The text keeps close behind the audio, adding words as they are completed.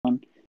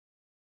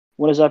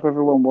What is up,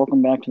 everyone?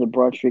 Welcome back to the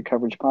Broad Street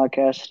Coverage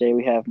Podcast. Today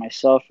we have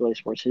myself, Philly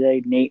Sports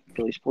Today, Nate,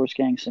 Philly Sports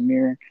Gang,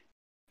 Samir,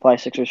 Fly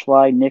Sixers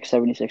Fly, Nick,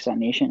 76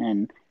 Nation,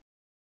 and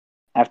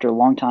after a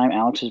long time,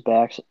 Alex is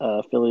back,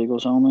 Philly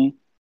Eagles only.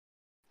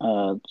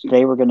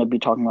 Today we're going to be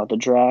talking about the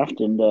draft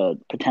and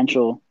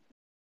potential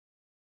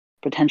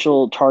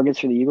targets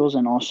for the Eagles,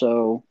 and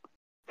also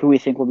who we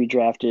think will be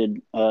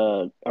drafted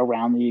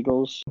around the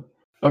Eagles.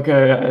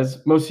 Okay,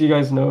 as most of you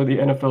guys know, the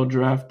NFL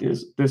draft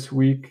is this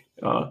week.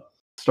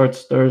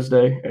 Starts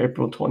Thursday,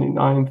 April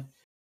 29th.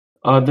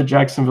 The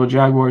Jacksonville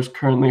Jaguars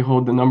currently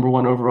hold the number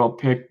 1 overall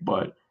pick,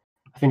 but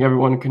I think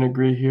everyone can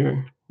agree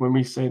here when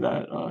we say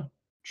that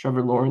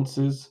Trevor Lawrence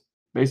is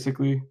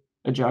basically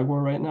a Jaguar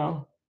right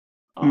now.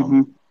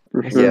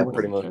 For sure. Yeah,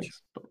 pretty much.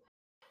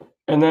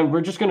 And then we're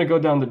just going to go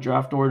down the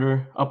draft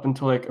order up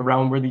until like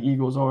around where the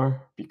Eagles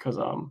are, because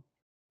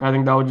I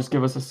think that would just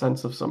give us a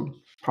sense of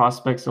some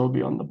prospects that will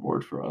be on the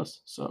board for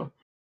us. So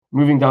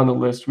moving down the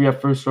list, we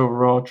have first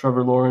overall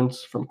Trevor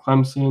Lawrence from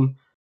Clemson.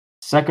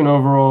 Second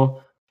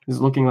overall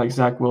is looking like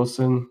Zach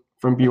Wilson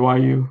from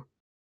BYU.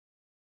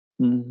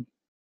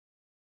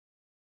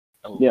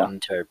 Yeah.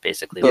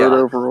 Basically. Third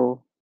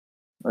overall.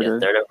 Okay. Yeah,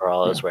 third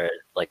overall is where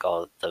like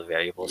all the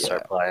variables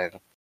start playing.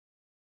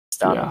 It's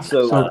down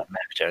So Mac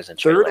Jones and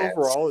Trey third Lance.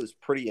 overall is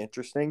pretty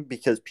interesting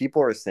because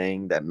people are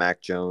saying that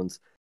Mac Jones,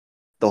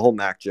 the whole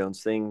Mac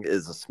Jones thing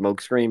is a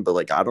smokescreen, but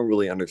like I don't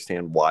really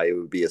understand why it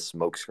would be a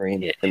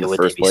smokescreen in the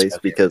first place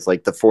because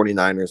like the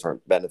 49ers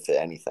aren't benefit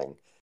anything.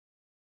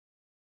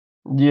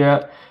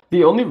 Yeah,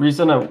 the only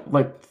reason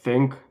I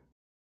think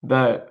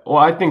that,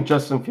 I think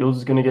Justin Fields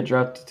is going to get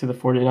drafted to the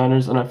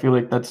 49ers, and I feel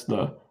like that's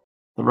the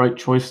right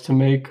choice to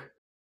make.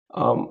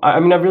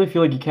 I mean, I really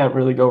feel like you can't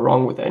really go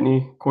wrong with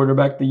any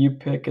quarterback that you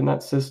pick in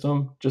that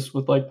system, just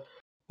with like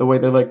the way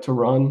they like to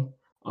run.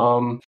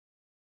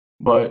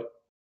 But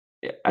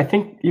I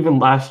think even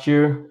last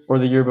year or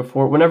the year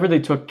before, whenever they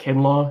took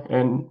Kinlaw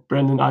and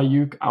Brandon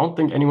Ayuk, I don't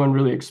think anyone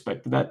really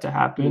expected that to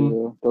happen.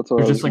 Yeah, that's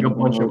There's just like a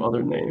bunch of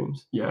other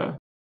names. Yeah.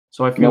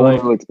 So I feel no like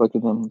one really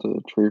expected them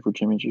to trade for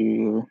Jimmy G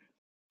either.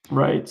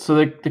 Right. So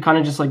they're kind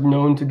of just like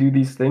known to do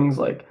these things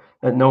like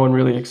that no one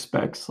really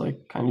expects,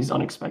 like kind of these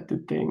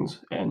unexpected things.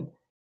 And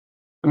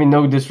I mean,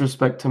 no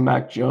disrespect to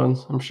Mac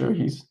Jones. I'm sure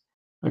he's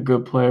a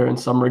good player in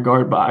some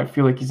regard, but I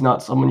feel like he's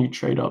not someone you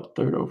trade up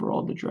third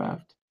overall to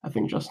draft. I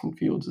think Justin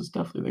Fields is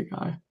definitely the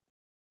guy.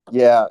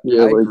 Yeah,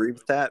 Yeah, I like- agree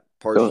with that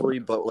partially,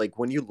 but like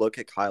when you look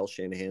at Kyle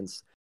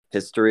Shanahan's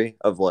history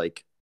of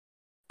like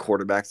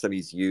quarterbacks that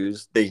he's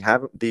used, they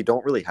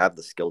don't really have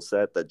the skill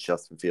set that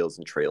Justin Fields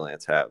and Trey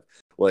Lance have.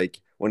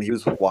 Like when he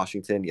was with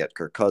Washington, he had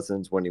Kirk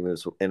Cousins. When he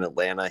was in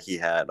Atlanta, he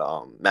had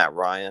Matt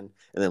Ryan,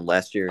 and then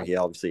last year he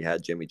obviously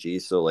had Jimmy G.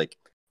 So like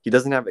he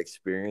doesn't have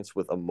experience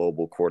with a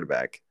mobile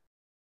quarterback.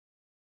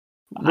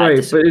 Right,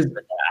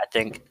 I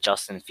think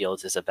Justin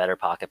Fields is a better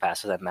pocket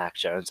passer than Mac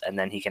Jones, and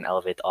then he can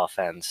elevate the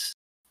offense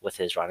with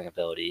his running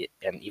ability.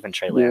 And even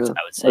Trey Lance,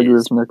 I would say,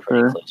 is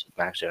pretty close with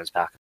Mac Jones'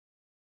 pocket.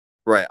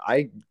 Right,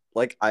 I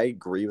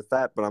agree with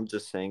that, but I'm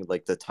just saying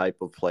like the type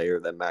of player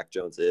that Mac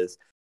Jones is,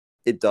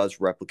 it does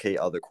replicate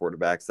other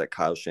quarterbacks that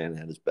Kyle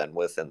Shanahan has been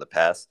with in the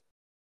past.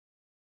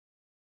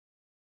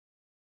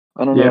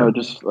 I don't know.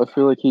 I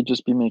feel like he'd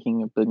just be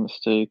making a big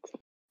mistake,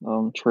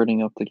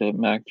 trading up to get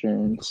Mac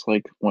Jones.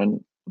 Like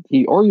when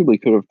he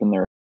arguably could have been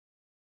there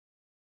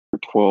for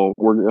 12.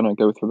 We're gonna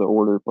go through the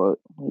order, but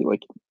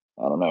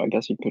I don't know. I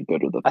guess he could go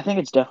to the. I think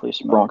it's definitely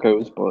smart.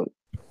 Broncos, but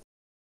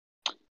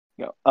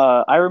yeah.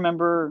 I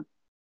remember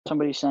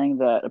somebody saying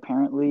that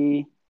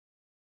apparently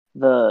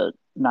the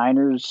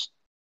Niners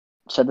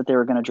said that they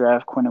were going to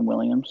draft Quinnen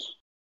Williams,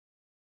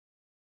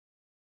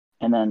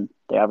 and then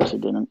they obviously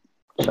didn't.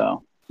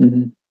 So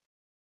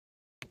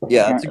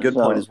yeah, that's a good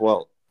point as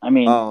well. I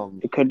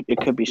mean, it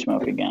could be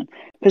smoke again,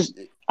 because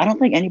I don't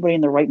think anybody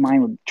in their right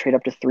mind would trade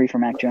up to 3 for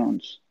Mac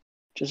Jones.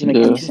 Doesn't make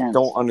any sense. I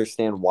don't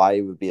understand why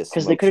it would be a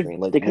smoke screen.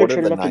 Like, they could have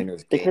traded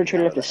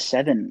up to that?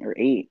 7 or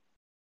 8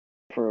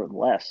 for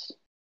less.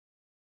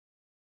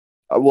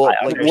 Well,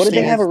 what did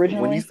they have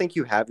originally? When you think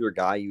you have your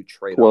guy, you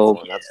trade 12.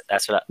 up.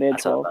 That's what I'm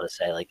about to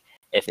say. Like,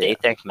 if they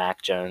think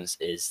Mac Jones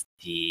is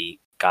the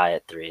guy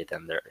at 3,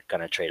 then they're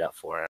gonna trade up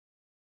for him.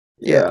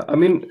 Yeah, I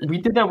mean, we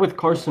did that with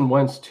Carson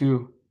Wentz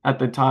too at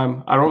the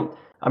time.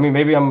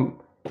 Maybe I'm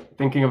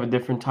thinking of a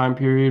different time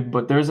period,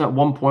 but there's at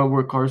one point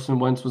where Carson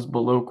Wentz was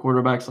below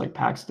quarterbacks like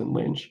Paxton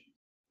Lynch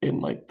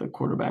in like the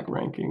quarterback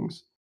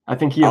rankings. I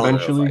think he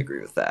eventually I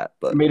agree with that,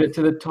 but made it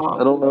to the top.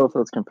 I don't know if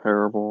that's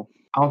comparable.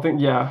 I don't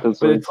think,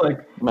 But it's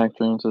like Mac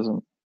Jones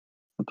isn't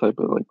the type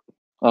of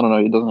I don't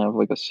know. He doesn't have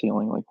like a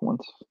ceiling like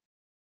Wentz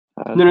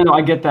had. No,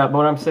 I get that. But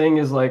what I'm saying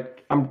is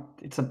like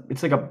it's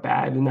like a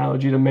bad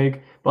analogy to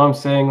make. But I'm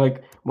saying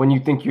like when you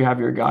think you have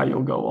your guy,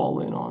 you'll go all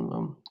in on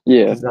them.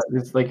 Yeah, because that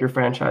is like your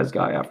franchise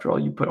guy. After all,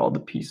 you put all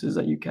the pieces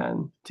that you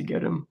can to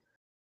get him.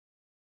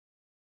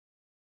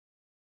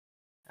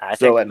 I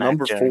think at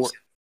number 4.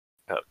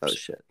 Oh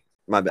shit,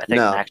 my bad. I think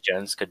Mac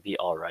Jones could be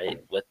all right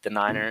with the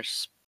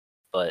Niners,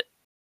 but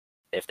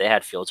if they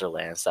had Fields or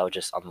Lance, that would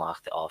just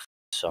unlock the offense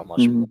so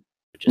much more.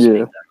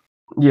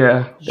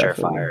 Yeah,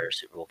 definitely. surefire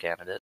Super Bowl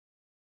candidate.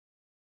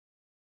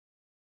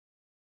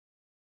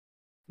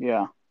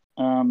 Yeah.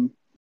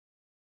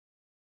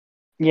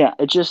 Yeah,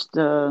 it just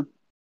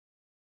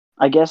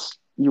I guess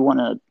you want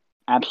to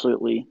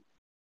absolutely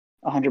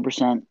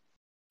 100%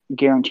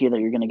 guarantee that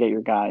you're going to get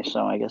your guy.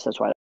 So I guess that's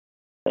why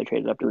they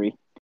traded up to Reed.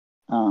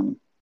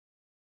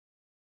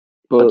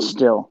 But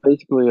still,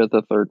 basically at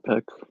the third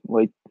pick,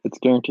 like it's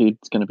guaranteed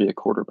it's going to be a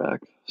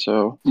quarterback.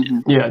 So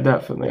yeah,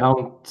 definitely. I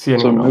don't see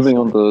anyone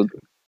else.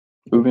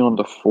 Moving on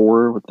to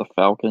 4 with the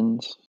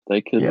Falcons, they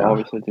could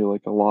obviously do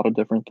like a lot of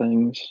different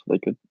things. They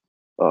could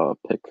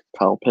pick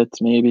Kyle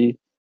Pitts, maybe.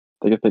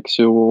 They could pick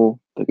Sewell.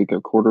 They could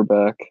go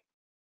quarterback.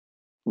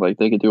 Like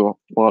they could do a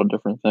lot of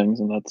different things,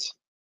 and that's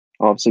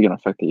obviously going to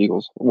affect the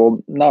Eagles.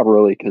 Well, not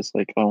really, because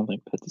like I don't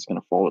think Pitts is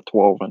going to fall at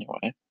 12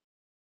 anyway.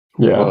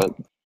 Yeah, but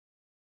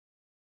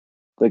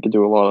they could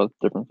do a lot of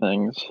different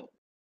things.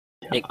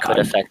 It could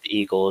affect the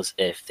Eagles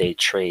if they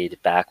trade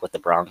back with the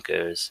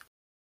Broncos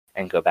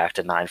and go back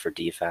to 9 for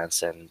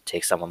defense and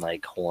take someone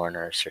like Horn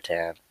or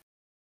Surtain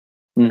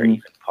or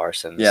even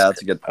Parsons. Yeah,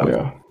 that's a good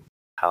point.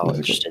 How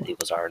interested the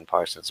Eagles are in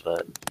Parsons,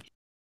 but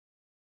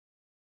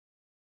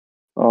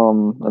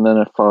and then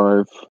at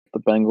 5, the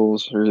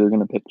Bengals are either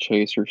going to pick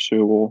Chase or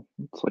Sewell.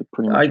 It's like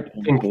pretty much.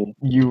 I think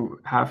you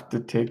have to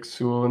take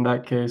Sewell in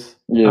that case.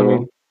 Yeah. I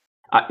mean,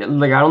 I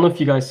don't know if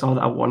you guys saw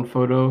that one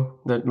photo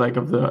that like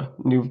of the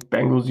new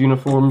Bengals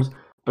uniforms,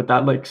 but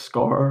that like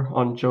scar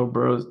on Joe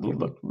Burrow's knee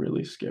looked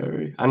really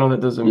scary. I know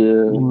that doesn't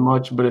mean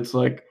much, but it's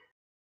like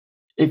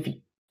if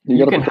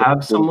you can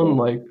have someone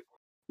like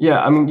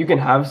you can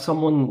have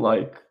someone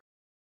like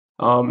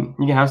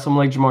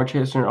Ja'Marr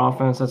Chase in your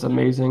offense. That's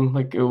amazing.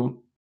 Like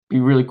it'll be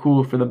really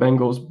cool for the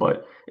Bengals,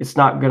 but it's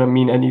not gonna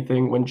mean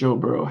anything when Joe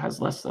Burrow has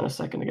less than a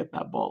second to get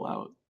that ball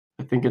out.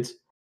 I think it's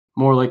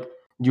more like, do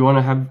you want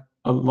to have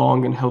a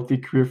long and healthy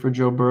career for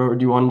Joe Burrow, or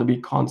do you want him to be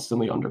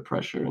constantly under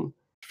pressure and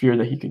fear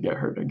that he could get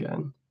hurt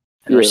again?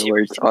 And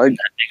receivers aren't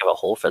that big of a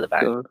hole for the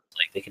Bengals.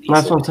 Like they could easily.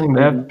 That's what I'm saying.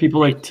 They have people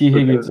like T.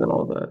 Higgins and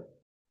all that.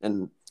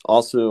 And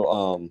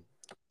also,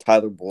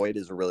 Tyler Boyd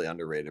is a really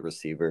underrated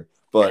receiver.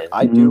 But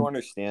I do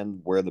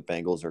understand where the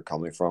Bengals are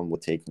coming from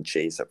with taking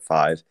Chase at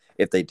 5,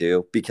 if they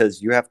do,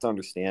 because you have to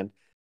understand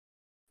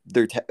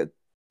their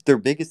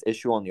biggest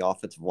issue on the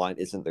offensive line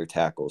isn't their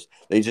tackles.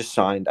 They just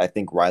signed, I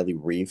think, Riley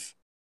Reef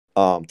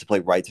to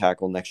play right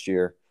tackle next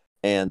year,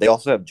 and they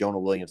also have Jonah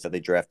Williams that they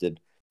drafted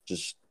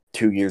just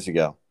 2 years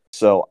ago.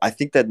 So I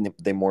think that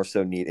they more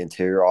so need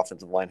interior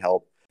offensive line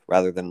help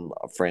rather than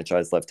a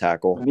franchise left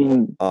tackle. I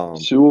mean,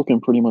 Sewell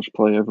can pretty much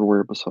play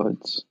everywhere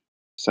besides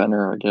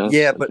center, I guess.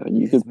 Yeah, but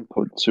you could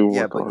put Sewell.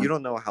 Yeah, but you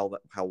don't know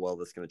how well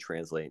that's going to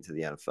translate into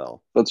the NFL.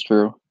 That's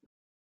true.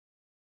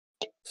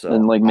 So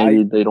and like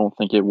maybe they don't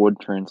think it would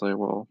translate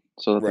well.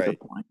 So that's a good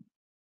point.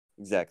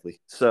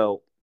 Exactly.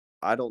 So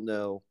I don't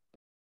know.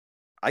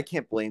 I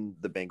can't blame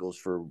the Bengals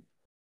for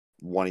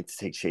wanting to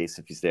take Chase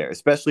if he's there,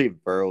 especially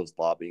if Burrow's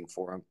lobbying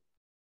for him.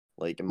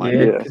 Like in my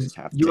opinion,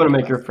 you want to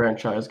make your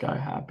franchise guy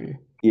happy.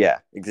 Yeah,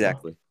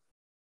 exactly.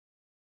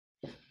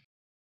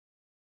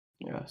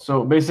 Yeah.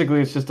 So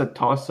basically, it's just a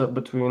toss-up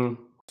between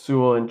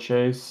Sewell and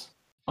Chase,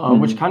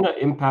 which kind of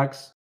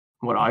impacts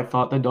what I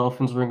thought the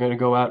Dolphins were going to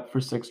go at for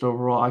 6th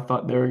overall. I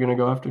thought they were going to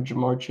go after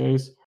Ja'Marr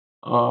Chase.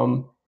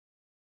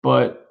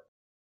 But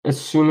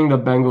assuming the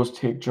Bengals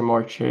take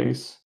Ja'Marr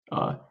Chase,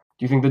 do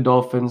you think the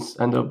Dolphins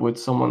end up with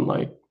someone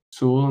like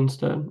Sewell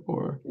instead?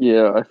 Or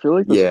yeah, I feel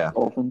like the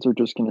Dolphins are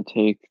just going to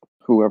take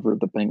whoever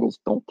the Bengals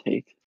don't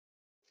take.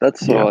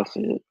 That's how I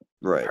see it.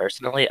 Right.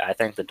 Personally, I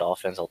think the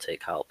Dolphins will take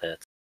Kyle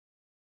Pitts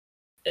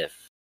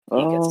if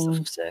he gets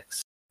to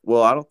 6.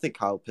 Well, I don't think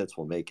Kyle Pitts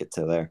will make it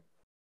to there.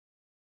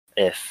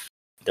 If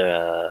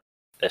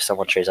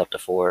someone trades up to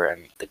 4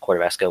 and the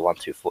quarterbacks go 1,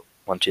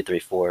 2, 3,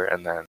 4,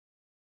 and then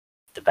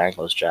the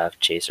Bengals draft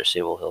Chase or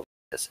Sewell, he'll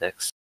get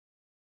 6.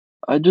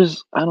 I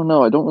don't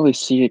know. I don't really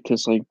see it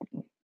because, like,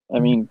 I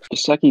mean,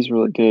 Gesicki's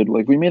really good.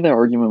 Like, we made that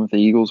argument with the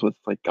Eagles with,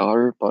 like,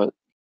 Goddard, but,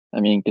 I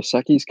mean,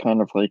 Gesicki's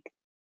kind of, like,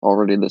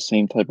 already the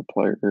same type of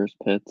player as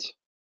Pitts.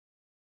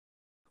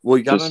 Well,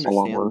 you got to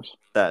understand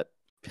that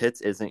Pitts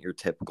isn't your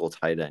typical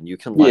tight end. You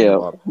can line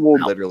him up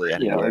literally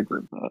anywhere. Yeah, I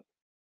agree with that.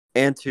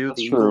 And, two,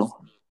 the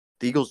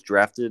Eagles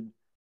drafted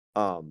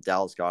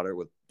Dallas Goedert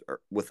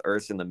with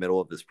Ertz in the middle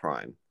of his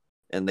prime.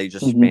 And they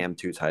just spam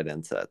 2 tight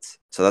end sets.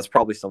 So that's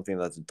probably something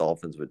that the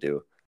Dolphins would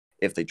do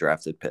if they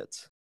drafted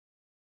Pitts.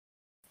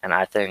 And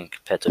I think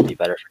Pitts would be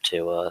better for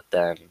Tua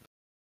than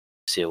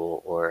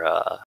Sewell or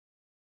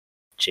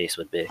Chase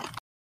would be.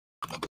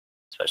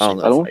 I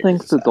don't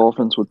think the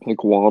Dolphins would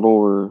pick Waddle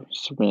or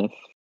Smith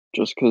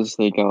just because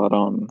they got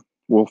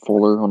Will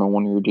Fuller on a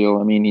 1-year deal.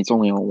 I mean, he's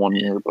only on 1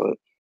 year, but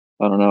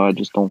I don't know. I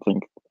just don't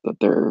think that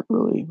they're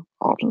really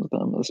options to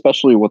them,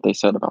 especially what they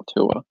said about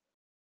Tua.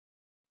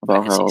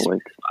 About how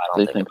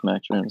they think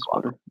Mac Jones is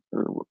better,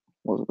 or what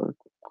was it their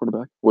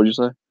quarterback? What did you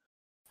say?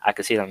 I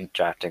could see them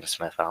drafting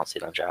Smith. I don't see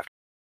them drafting.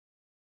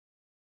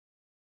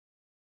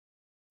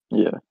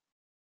 Yeah.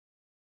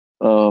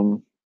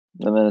 And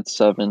then it's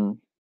 7.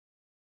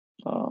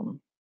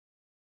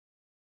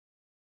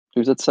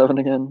 Who's at 7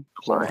 again?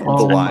 Sorry. The I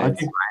Lions.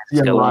 think, Let's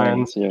yeah, go with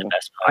Lions. Yeah. the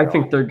best I player.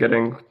 think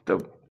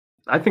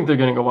they're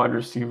getting a wide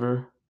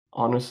receiver.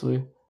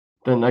 Honestly,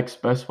 the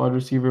next best wide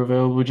receiver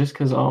available. Just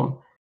because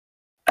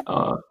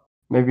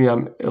maybe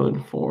I'm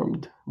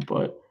ill-informed,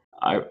 but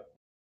I'm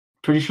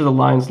pretty sure the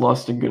Lions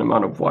lost a good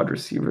amount of wide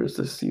receivers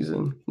this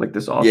season, like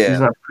this offseason.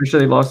 Yeah. I'm pretty sure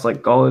they lost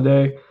like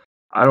Galladay.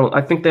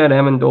 I think they had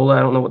Amendola. I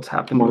don't know what's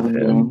happened Marvin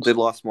with him. Jones. They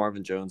lost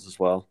Marvin Jones as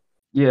well.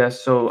 Yeah,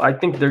 so I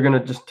think they're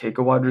gonna just take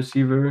a wide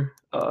receiver.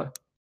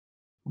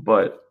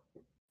 But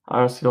I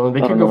honestly don't know. They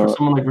I could don't go for know.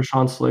 someone like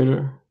Rashawn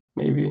Slater,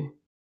 maybe.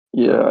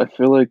 Yeah, I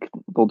feel like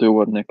they'll do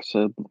what Nick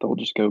said. They'll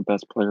just go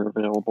best player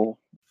available.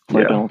 Like,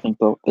 I Yeah. don't think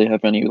they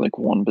have any like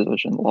one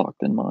position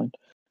locked in mind.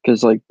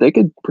 Because like they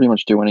could pretty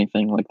much do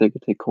anything. Like they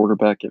could take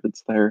quarterback if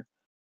it's there.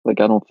 Like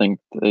I don't think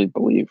they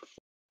believe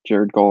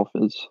Jared Goff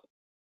is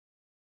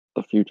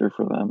the future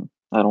for them.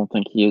 I don't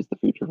think he is the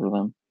future for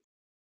them.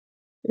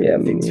 Yeah,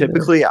 me neither.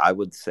 Typically, I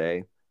would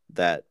say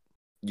that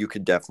you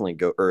could definitely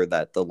go, or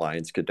that the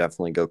Lions could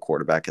definitely go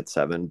quarterback at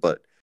 7,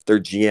 but their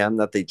GM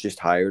that they just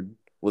hired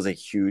was a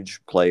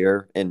huge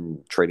player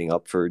in trading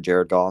up for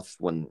Jared Goff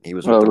when he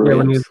was with Oh, the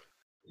really? Rams.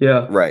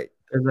 Yeah, Right.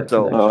 there's that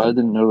So- connection. Oh, I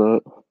didn't know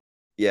that.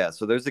 Yeah,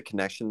 so there's a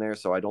connection there.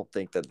 So I don't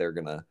think that they're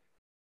gonna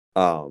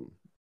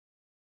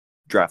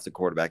draft a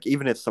quarterback,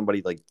 even if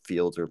somebody like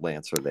Fields or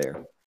Lance are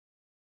there.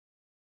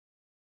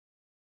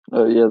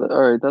 Oh yeah,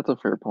 all right, that's a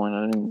fair point.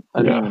 I didn't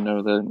Yeah. even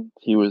know that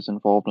he was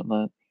involved in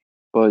that.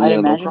 But I'd yeah, they'll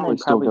imagine probably they'd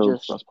still probably go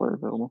just- best player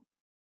available.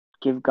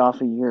 Give Goff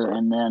a year,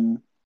 and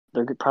then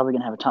they're probably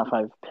going to have a top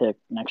 5 pick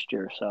next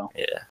year. So,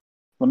 Yeah.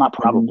 well, not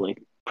probably,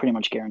 pretty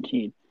much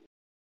guaranteed.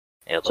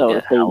 Yeah, they'll So get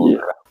if they- Howell yeah.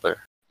 or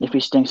Rattler. If he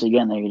stinks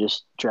again, they can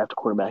just draft a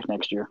quarterback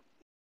next year.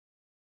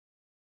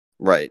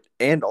 Right.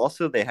 And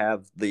also they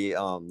have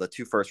the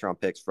 2 first-round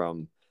picks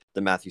from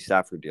the Matthew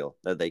Stafford deal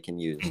that they can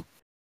use.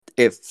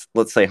 If,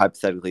 let's say,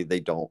 hypothetically, they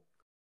don't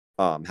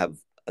have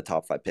a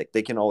top 5 pick,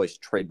 they can always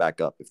trade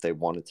back up if they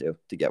wanted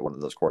to get one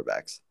of those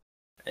quarterbacks.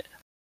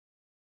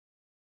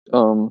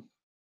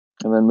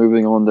 And then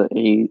moving on to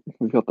 8,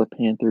 we've got the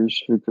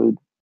Panthers, who could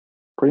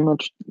pretty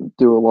much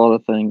do a lot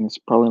of things.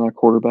 Probably not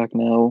quarterback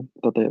now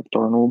that they have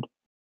Darnold,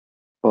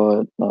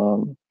 but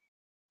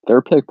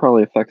their pick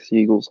probably affects the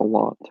Eagles a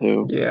lot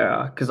too.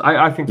 Yeah, because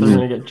I think they're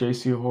gonna get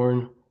J.C.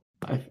 Horn.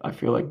 I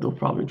feel like they'll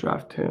probably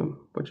draft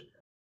him, which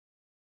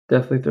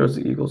definitely throws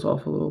the Eagles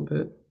off a little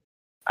bit.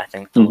 I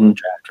think they'll Mhm.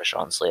 draft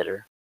Rashawn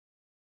Slater.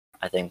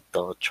 I think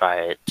they'll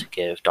try to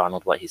give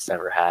Donald what he's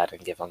never had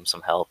and give him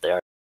some help. They are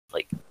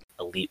like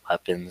elite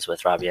weapons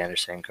with Robbie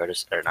Anderson,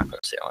 Curtis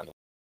Allen,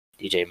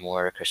 DJ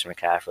Moore, Christian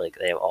McCaffrey. Like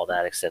they have all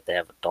that, except they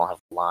don't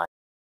have a line.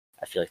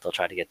 I feel like they'll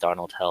try to get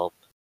Darnold help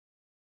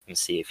and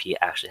see if he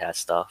actually has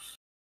stuff.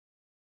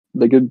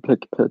 They could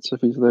pick Pitts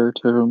if he's there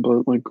too,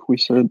 but like we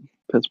said,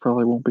 Pitts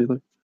probably won't be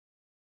there.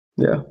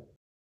 Yeah.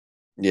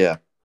 Yeah.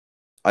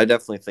 I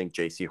definitely think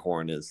J.C.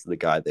 Horn is the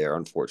guy there,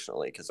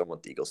 unfortunately, because I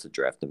want the Eagles to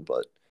draft him.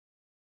 But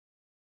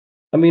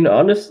I mean,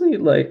 honestly,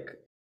 like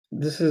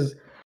this is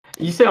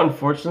you say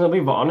unfortunately,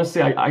 but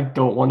honestly, I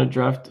don't want to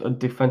draft a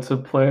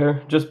defensive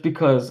player just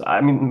because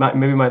I mean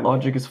maybe my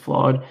logic is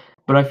flawed,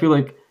 but I feel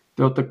like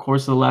throughout the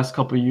course of the last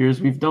couple of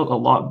years, we've dealt a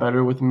lot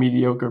better with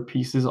mediocre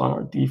pieces on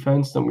our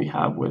defense than we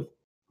have with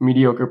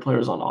mediocre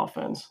players on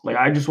offense. Like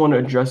I just want to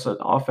address an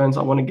offense.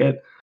 I want to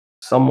get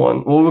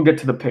someone. Well, we'll get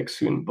to the pick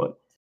soon, but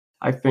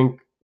I think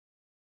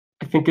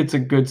it's a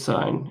good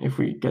sign if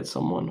we get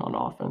someone on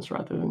offense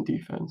rather than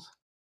defense.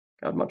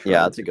 I'd much yeah,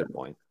 rather that's a do good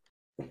point.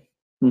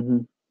 Mm-hmm.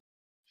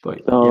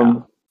 But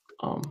Um,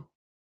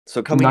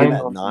 So coming in 9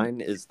 at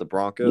 9 is the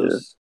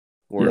Broncos,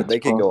 where Yeah, they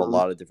could go a Broncos.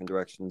 lot of different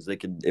directions. They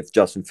could, if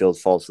Justin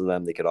Fields falls to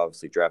them, they could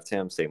obviously draft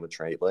him. Same with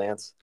Trey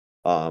Lance.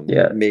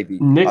 Yeah, Maybe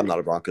Nick- I'm not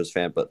a Broncos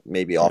fan, but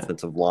maybe Yeah.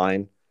 offensive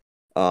line.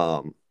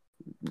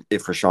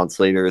 If Rashawn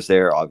Slater is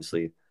there,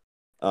 obviously.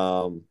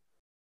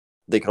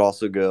 They could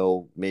also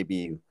go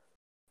maybe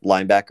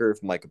linebacker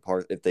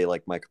if they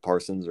like Micah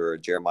Parsons or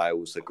Jeremiah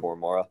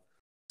Usa-Koromora.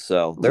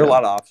 So there are a Yeah.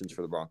 lot of options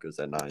for the Broncos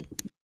at 9.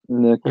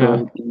 Nick, Yeah,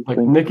 do you like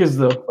think Nick is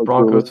the a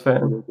Broncos good-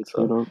 fan. a good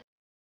So, trade up?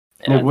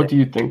 Yeah, Nick, what do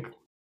you think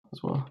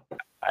as well?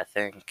 I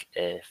think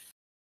if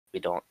we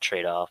don't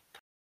trade up,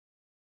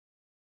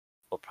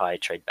 we'll probably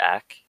trade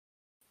back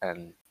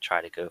and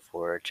try to go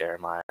for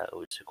Jeremiah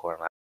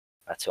Owusu-Koramoah.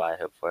 That's who I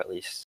hope for, at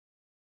least.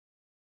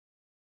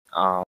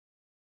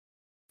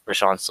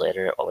 Rashawn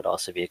Slater would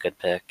also be a good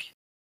pick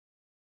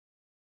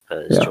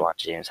because Yeah. Juwan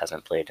James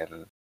hasn't played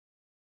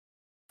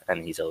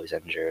and he's always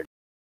injured.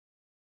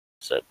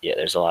 So yeah,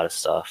 there's a lot of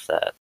stuff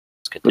that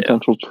could do.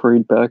 Potential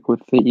trade back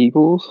with the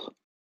Eagles?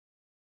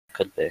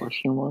 Could be.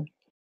 Question mark.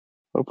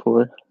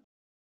 Hopefully.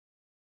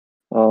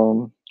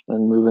 Then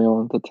moving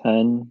on to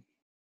 10,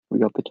 we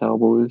got the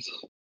Cowboys.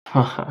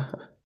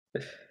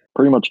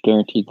 Pretty much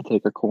guaranteed to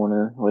take a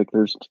corner. Like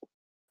there's,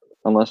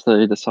 unless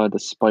they decide to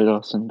spite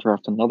us and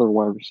draft another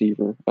wide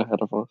receiver ahead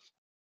of us.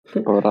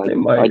 But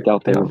I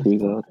doubt they will do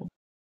that.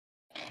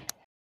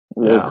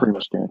 They're Yeah. pretty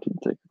much guaranteed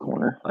to take a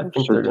corner. I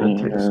think they're gonna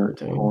take Surtain or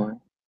Surtain.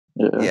 Horn.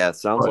 Yeah, it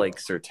sounds But- like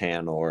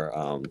Sertan or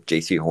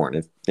JC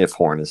Horn if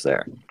Horn is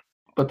there.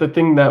 But the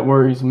thing that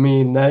worries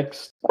me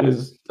next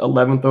is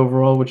 11th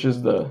overall, which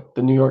is the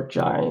New York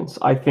Giants.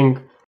 I think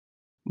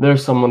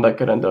there's someone that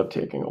could end up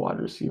taking a wide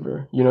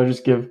receiver.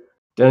 Just give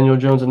Daniel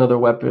Jones another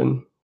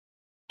weapon.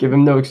 Give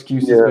him no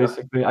excuses, Yeah.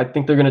 basically. I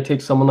think they're going to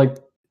take someone like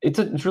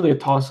it's really a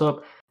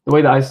toss-up. The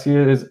way that I see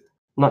it is I'm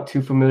not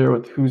too familiar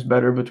with who's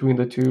better between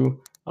the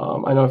two.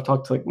 I know I've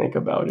talked to Nick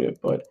about it,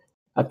 but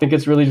I think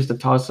it's really just a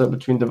toss-up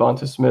between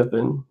Devonta Smith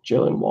and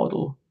Jalen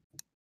Waddle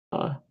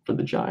for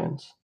the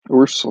Giants.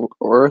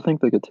 Or I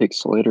think they could take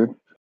Slater.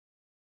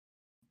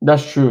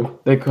 That's true.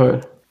 They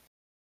could.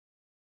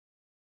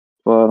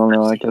 But I don't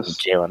know. I guess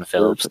Jalen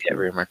Phillips get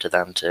rumored to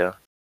them too.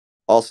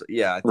 Also,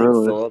 yeah, I think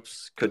Really?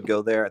 Phillips could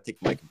go there. I think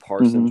Micah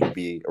Parsons Mhm. would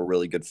be a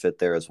really good fit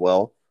there as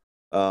well.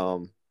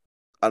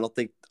 I don't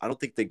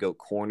think they go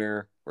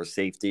corner or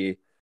safety.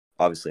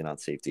 Obviously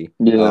not safety.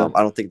 Yeah.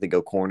 I don't think they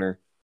go corner.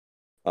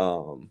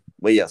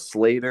 But yeah,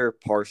 Slater,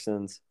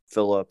 Parsons,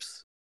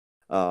 Phillips,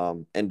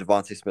 and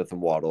Devontae Smith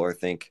and Waddle. I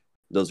think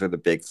those are the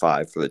big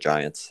five for the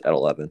Giants at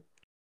 11.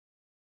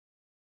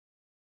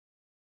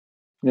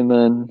 And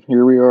then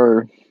here we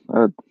are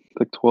at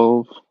pick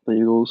 12, the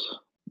Eagles.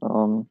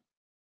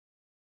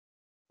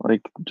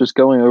 Like just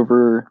going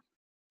over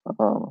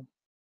what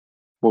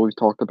we've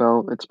talked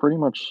about, it's pretty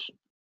much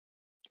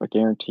a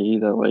guarantee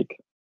that like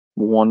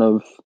one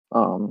of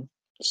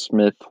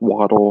Smith,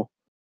 Waddle,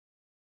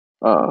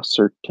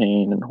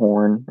 Surtain, and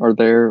Horn are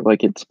there.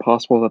 Like it's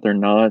possible that they're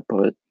not,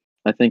 but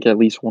I think at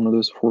least one of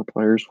those four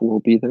players will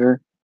be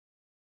there.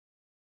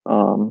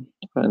 And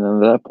then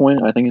at that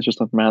point, I think it's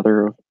just a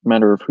matter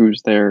of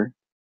who's there,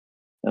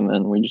 and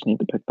then we just need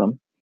to pick them.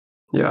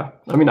 Yeah.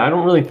 I mean, I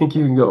don't really think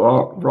you can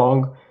go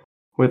wrong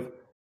with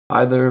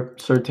either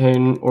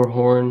Surtain or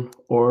Horn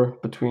or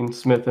between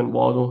Smith and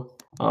Waddle.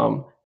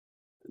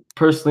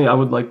 Personally, I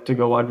would like to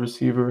go wide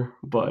receiver,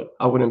 but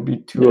I wouldn't be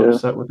too Yeah.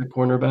 upset with the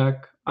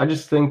cornerback. I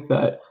just think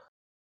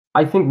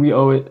we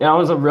owe it. And I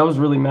was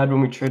really mad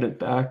when we traded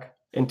back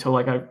until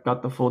I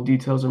got the full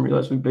details and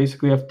realized we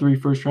basically have 3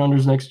 first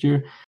rounders next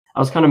year. I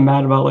was kind of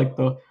mad about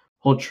the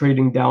whole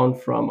trading down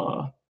from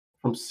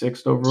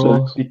 6th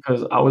overall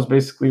because I was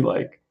basically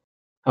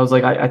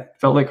I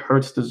felt like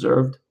Hurts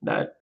deserved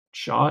that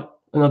shot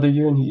another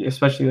year, and he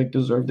especially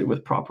deserved it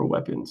with proper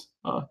weapons.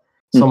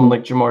 Someone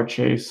like Jamar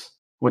Chase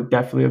would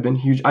definitely have been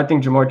huge. I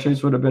think Jamar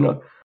Chase would have been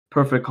a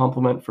perfect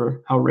complement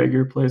for how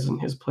Rager plays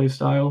and his play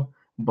style.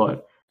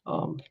 But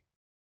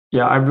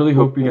yeah, I really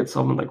hope we get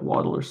someone like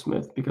Waddle or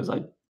Smith because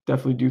I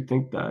definitely do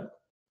think that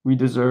we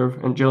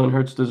deserve and Jalen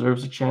Hurts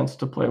deserves a chance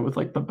to play with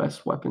the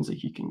best weapons that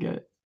he can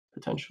get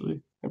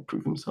potentially and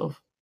prove himself.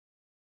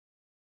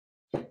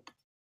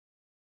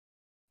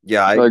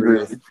 Yeah, I agree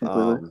with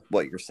completely.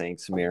 what you're saying,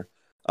 Samir.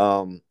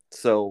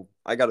 So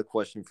I got a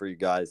question for you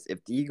guys.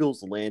 If the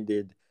Eagles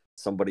landed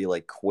somebody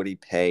like Kwity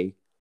Paye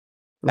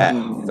at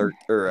not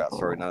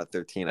at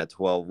 13, at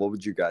 12, what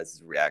would you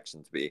guys'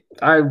 reactions be?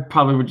 I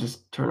probably would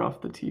just turn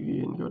off the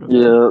TV and go to bed.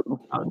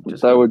 Yeah,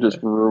 that would just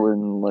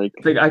ruin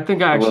I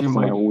think I actually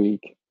my might.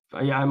 week.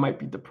 Yeah, I might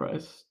be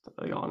depressed.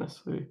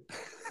 Honestly,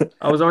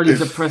 I was already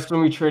depressed when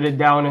we traded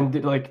down and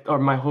did or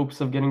my hopes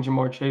of getting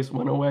Jamar Chase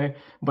went away.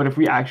 But if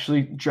we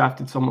actually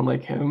drafted someone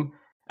like him,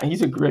 and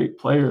he's a great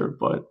player,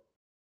 but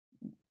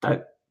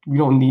that we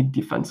don't need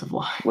defensive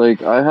line.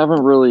 I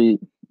haven't really.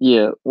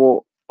 Yeah,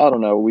 well, I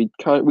don't know. We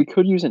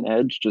could use an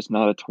edge, just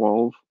not a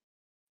 12.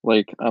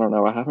 I don't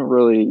know. I haven't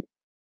really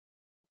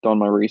done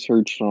my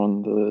research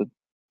on the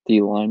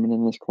D linemen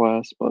in this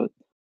class, but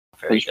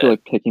I just feel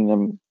like picking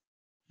them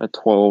at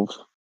 12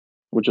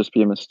 would just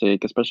be a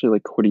mistake, especially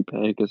Kwity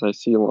Paye, because I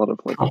see a lot of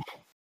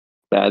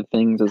bad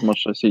things as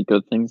much as I see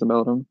good things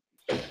about him.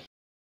 I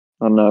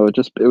don't know. It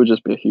would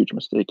just be a huge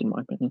mistake in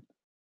my opinion.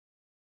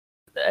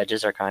 The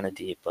edges are kind of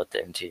deep, but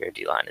the interior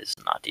D line is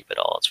not deep at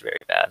all. It's very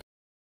bad.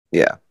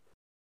 Yeah.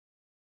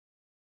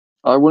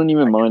 I wouldn't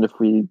even mind if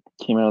we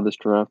came out of this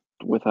draft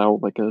without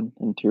an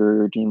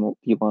interior D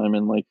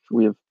lineman.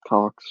 We have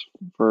Cox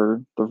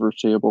for the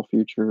foreseeable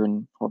future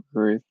and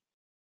Hargrave.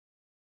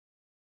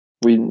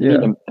 We need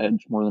an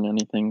edge more than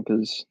anything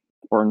because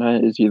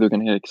Barnett is either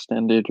going to get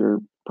extended or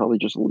probably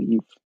just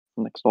leave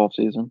next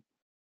offseason.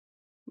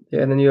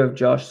 Yeah, and then you have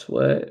Josh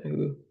Sweat,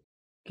 who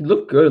he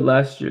looked good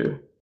last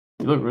year.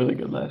 He looked really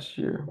good last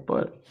year,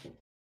 but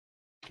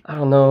I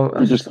don't know.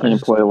 He just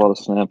can't play a lot of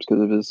snaps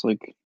because of his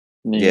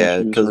knee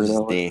issues. Because of his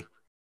knee.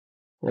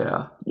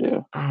 Yeah.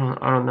 Yeah.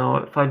 I don't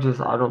know. I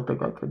don't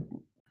think I could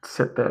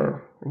sit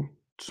there and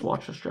just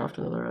watch us draft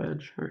another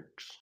edge or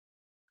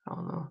I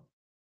don't know.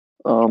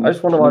 I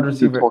just want a wide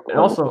receiver, and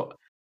also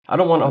I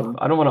don't want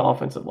an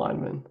offensive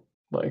lineman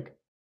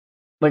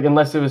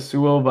unless it was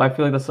Sewell, but I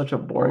feel like that's such a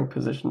boring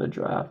position to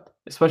draft.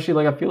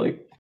 Especially I feel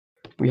like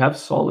we have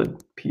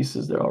solid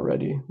pieces there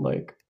already.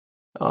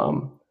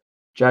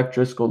 Jack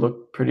Driscoll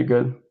looked pretty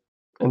good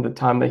in the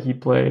time that he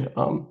played.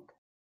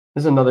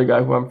 There's another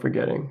guy who I'm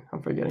forgetting.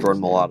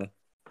 Jordan Mailata.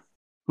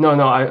 No,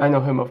 I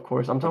know him, of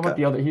course. I'm talking about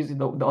the other. He's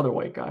the other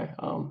white guy.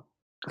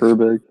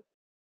 Herbig.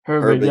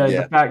 Herbig, yeah,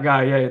 yeah. the fat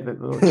guy, yeah, the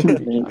little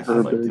chubby Nate guy. I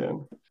liked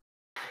Herbig.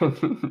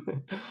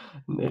 him.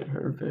 Nate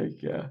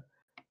Herbig, yeah.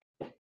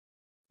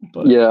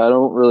 But Yeah, I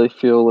don't really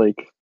feel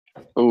like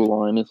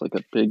O-line is like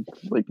a big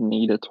like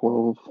need at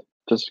 12.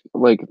 Just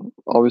like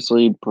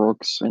obviously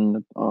Brooks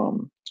and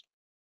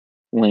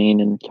Lane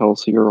and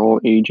Kelsey are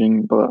all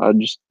aging, but I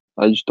just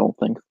don't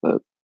think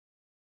that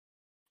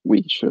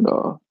we should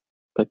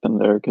pick them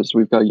there because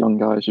we've got young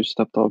guys who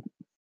stepped up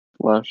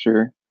last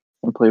year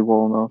and played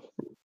well enough.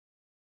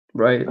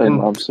 right, And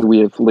obviously we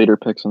have later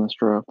picks in this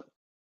draft.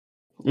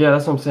 yeah,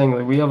 that's what I'm saying.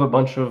 Like we have a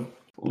bunch of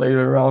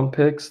later round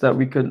picks that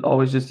we could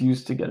always just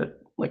use to get it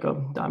like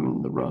a diamond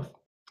in the rough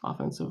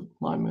offensive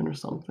lineman or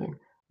something.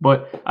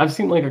 But I've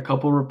seen like a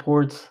couple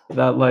reports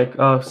that like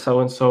so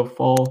and so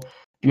fall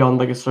beyond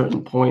like a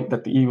certain point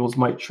that the Eagles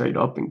might trade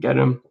up and get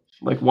him.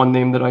 Like one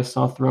name that I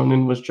saw thrown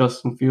in was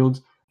Justin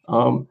Fields.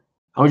 How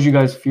would you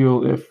guys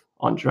feel if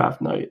on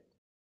draft night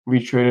we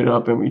traded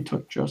up and we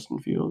took Justin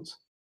Fields?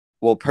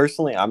 Well,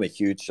 personally, I'm a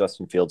huge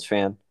Justin Fields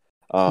fan.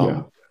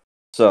 Yeah.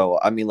 So,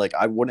 I mean, like,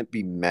 I wouldn't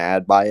be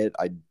mad by it.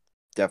 I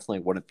definitely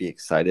wouldn't be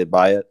excited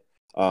by it.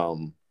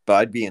 But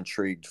I'd be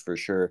intrigued for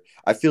sure.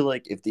 I feel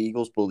like if the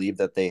Eagles believe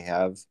that they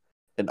have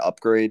an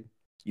upgrade,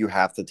 you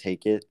have to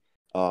take it.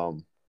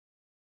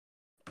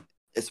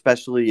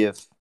 Especially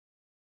if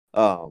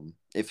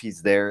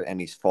he's there and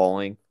he's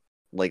falling.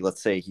 Like,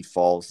 let's say he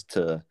falls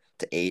to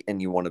 8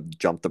 and you want to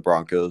jump the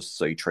Broncos,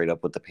 so you trade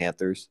up with the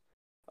Panthers.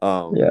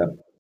 Yeah.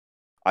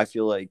 I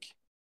feel like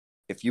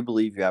if you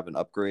believe you have an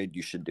upgrade,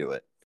 you should do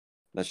it.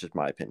 That's just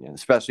my opinion,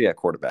 especially at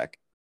quarterback.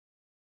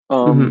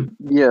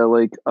 Yeah,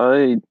 like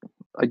I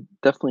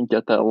definitely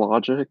get that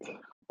logic.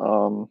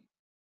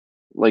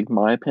 Like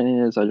my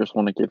opinion is I just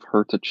want to give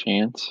Hurts a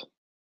chance.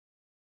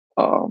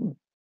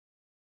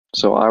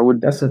 So I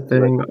would That's the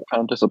thing. I'm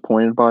kind of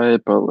disappointed by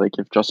it, but like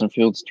if Justin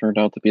Fields turned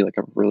out to be like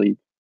a really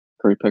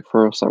great pick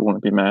for us, I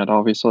wouldn't be mad,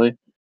 obviously.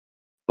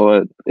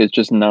 But it's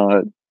just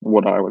not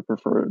what I would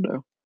prefer to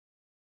do.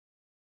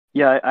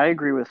 Yeah, I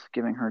agree with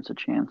giving Hurts a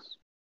chance.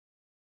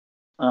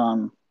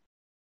 I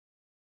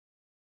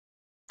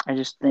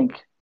just think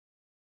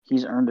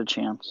he's earned a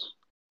chance.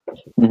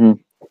 Mm-hmm.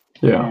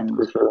 Yeah, And,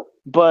 for sure.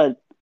 but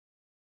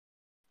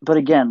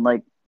again,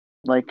 like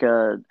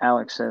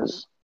Alex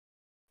says,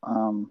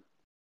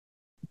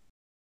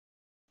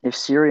 if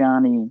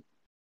Sirianni,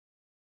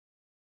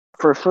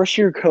 for a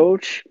first-year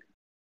coach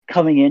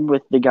coming in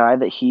with the guy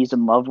that he's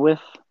in love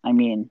with, I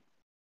mean,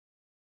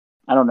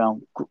 I don't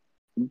know,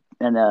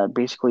 and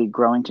basically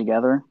growing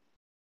together,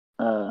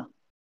 that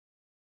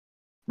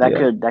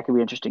could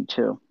be interesting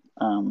too.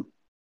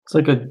 It's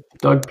like a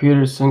Doug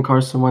Peterson,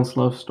 Carson Wentz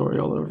love story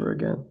all over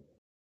again.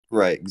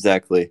 Right,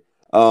 exactly.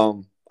 I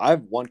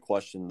have one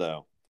question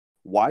though.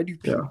 Why do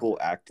people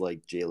act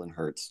like Jalen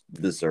Hurts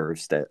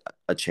deserves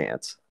a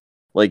chance?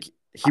 Like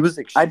he was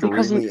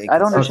extremely I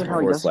don't understand how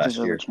he inconsistent doesn't last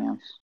deserve year. a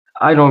chance.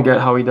 I don't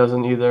get how he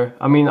doesn't either.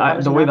 I mean, How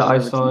does the he way not that I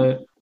deserve a saw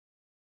chance? it.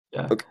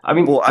 Yeah. Okay. I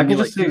mean, well, I can like,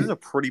 just say he was a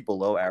pretty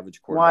below average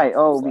Why? quarterback. for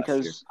us Oh, last year.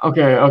 because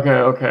okay.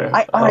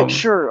 all right,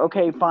 sure,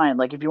 okay, fine.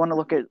 Like if you want to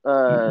look at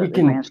We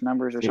can advanced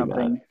numbers or say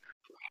something, that.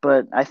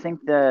 but I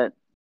think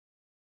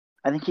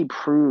he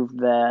proved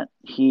that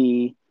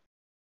he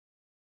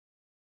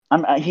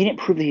didn't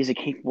prove that he's a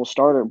capable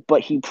starter, but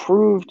he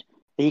proved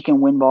that he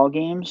can win ball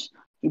games.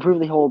 He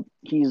proved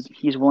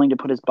he's willing to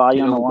put his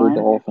body on the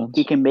line.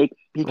 He can make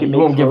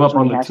won't give throws up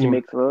when on he the has to team.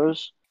 make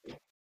throws.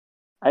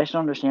 I just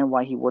don't understand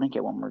why he wouldn't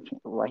get one more chance.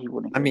 Why he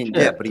wouldn't? I Get mean, a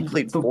chance. yeah, but he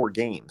played 4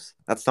 games.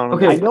 That's not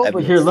Okay, enough I know, but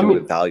evidence here, let to me-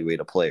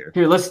 evaluate a player.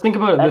 Here, let's think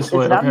about it this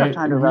way. It's not Okay, enough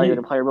time to evaluate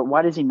a player, but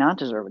why does he not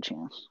deserve a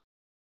chance?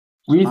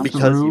 Because he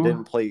threw.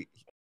 didn't play.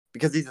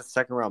 Because he's a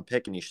second round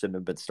pick and he shouldn't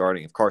have been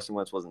starting. If Carson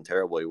Wentz wasn't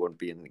terrible, he wouldn't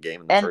be in the game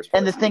in the first place.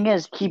 And the thing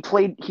is, he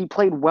played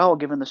well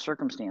given the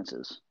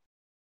circumstances.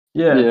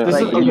 Yeah, Yeah, this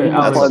Like, is okay, you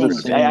Alex. apply the the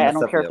same- I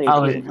don't care if they have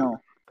Alex, Taysom Hill,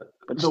 but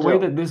the still,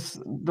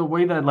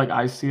 way that like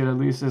I see it at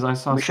least is I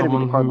saw we should have beat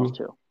someone the Cardinals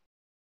who too.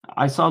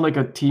 I saw like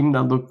a team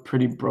that looked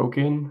pretty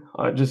broken.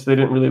 Just they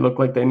didn't really look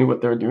like they knew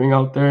what they were doing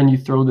out there. And you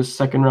throw this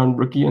second round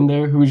rookie in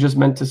there who was just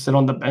meant to sit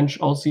on the bench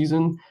all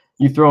season.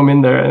 You throw him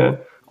in there, and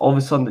all of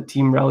a sudden the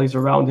team rallies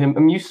around him. I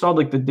mean, you saw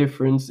like the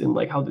difference in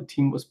like how the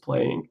team was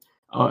playing.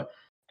 And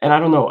I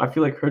don't know. I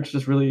feel like Hurts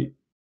just really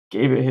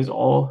gave it his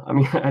all. I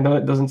mean, I know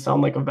it doesn't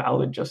sound like a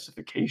valid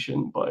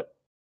justification, but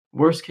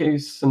worst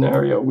case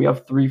scenario, we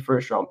have 3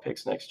 first-round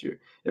picks next year.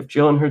 If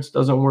Jalen Hurts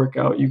doesn't work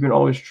out, you can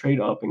always trade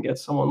up and get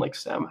someone like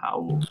Sam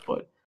Howell.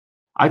 But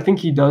I think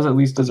he does at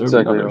least deserve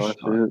another shot.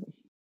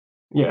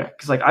 Yeah,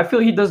 because like I feel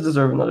he does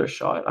deserve another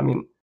shot. I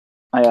mean,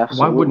 I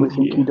absolutely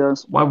think he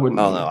does. Why wouldn't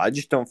I he? don't know. I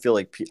just don't feel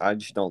like I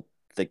just don't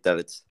think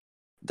that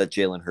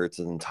Jalen Hurts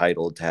is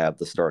entitled to have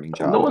the starting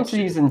job. No one says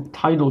he's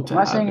entitled to. I'm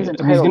not saying he's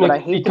entitled, but I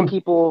hate the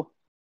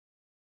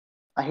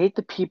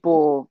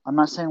people. I'm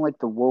not saying like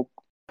the woke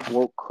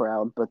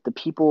crowd, but the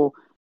people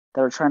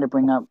that are trying to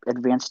bring up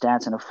advanced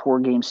stats in a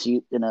 4-game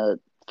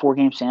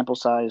sample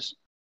size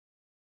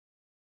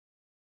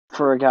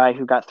for a guy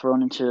who got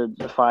thrown into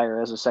the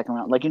fire as a second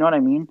round. Like, you know what I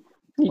mean?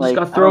 He like,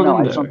 just got thrown in I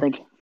there. just don't think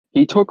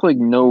he took like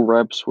no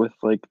reps with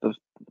like the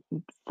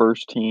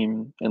first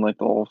team in like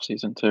the off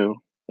season too,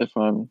 if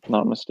I'm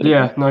not mistaken.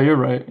 Yeah, no, you're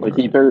right. Like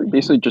you're he right.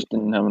 basically just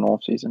didn't have an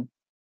off season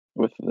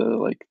with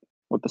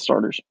the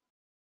starters.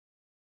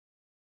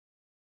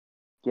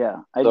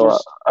 Yeah, I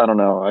don't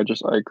know. I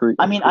agree.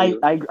 I mean,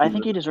 I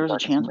think he deserves a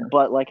chance,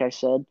 but like I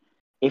said,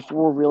 if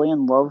we're really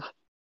in love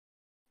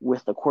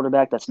with the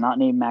quarterback that's not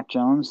named Mac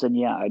Jones, then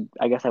yeah,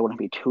 I guess I wouldn't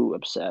be too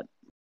upset.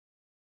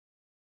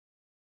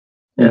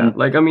 Yeah,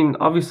 like I mean,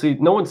 obviously,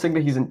 no one's saying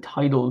that he's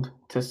entitled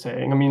to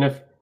saying. I mean,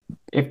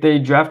 if they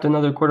draft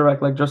another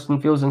quarterback like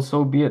Justin Fields, and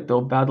so be it, they'll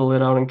battle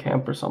it out in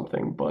camp or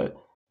something. But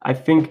I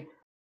think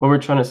what we're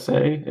trying to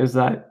say is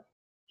that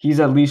he's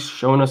at least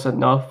shown us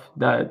enough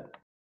that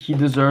he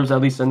deserves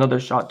at least another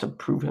shot to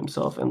prove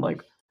himself and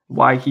like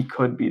why he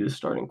could be the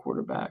starting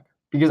quarterback.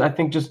 Because I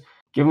think just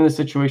given the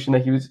situation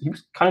that he was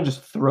kind of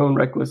just thrown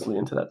recklessly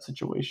into that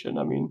situation.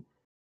 I mean,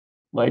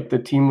 like the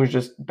team was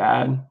just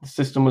bad, the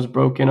system was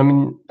broken. I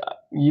mean,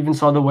 you even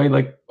saw the way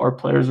like our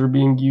players were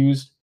being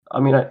used. I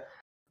mean,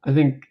 I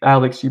think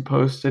Alex, you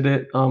posted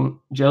it. Jalen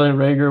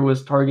Reagor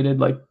was targeted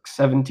like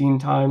 17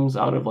 times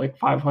out of like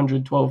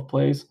 512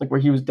 plays, like where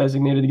he was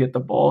designated to get the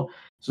ball.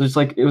 So it's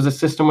like it was a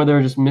system where they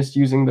were just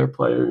misusing their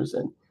players,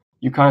 and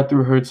you kind of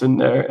threw Hurts in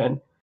there, and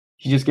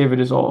he just gave it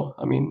his all.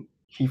 I mean,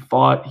 he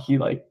fought, he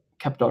like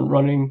kept on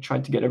running,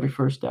 tried to get every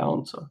first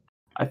down. So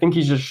I think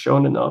he's just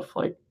shown enough,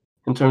 like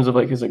in terms of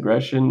like his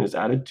aggression, his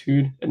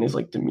attitude, and his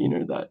like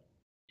demeanor that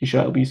he should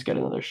at least get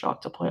another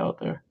shot to play out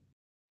there.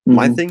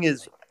 My thing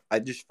is, I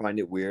just find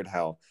it weird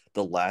how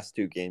the last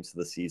 2 games of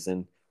the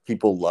season,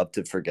 people love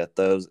to forget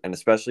those. And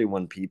especially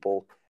when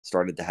people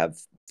started to have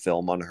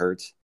film on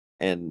Hurts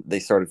and they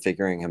started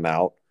figuring him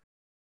out,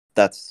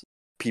 that's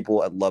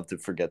people love to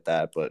forget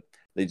that, but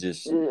they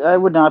just... I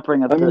would not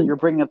bring up you're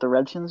bringing up the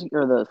Redskins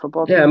or the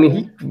football team. Yeah, I mean,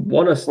 he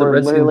won us the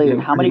Redskins literally, game.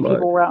 how many much.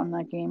 people were out in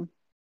that game?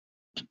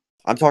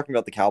 I'm talking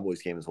about the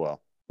Cowboys game as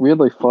well. We had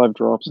like 5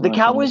 drops. The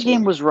Cowboys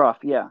game was rough,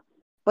 yeah.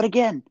 But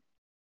again,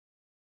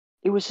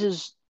 it was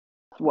his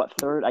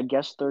third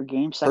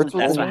game, second.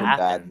 That's what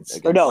happens.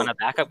 When a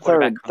backup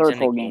quarterback comes in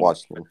the game for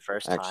the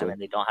first time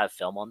and they don't have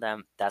film on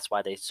them, that's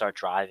why they start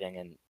driving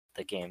and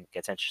the game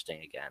gets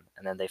interesting again.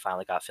 And then they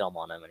finally got film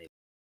on him, and he's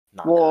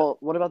not good.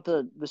 What about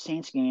the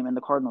Saints game and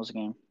the Cardinals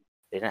game?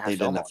 They didn't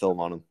have film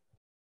on him.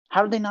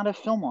 How did they not have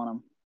film on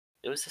him?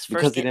 It was his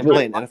first because game. He didn't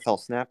play an NFL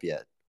snap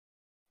yet.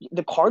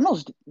 The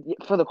Cardinals,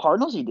 for the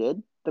Cardinals, he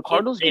did. The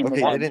Cardinals game.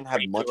 Okay, they didn't have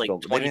much film.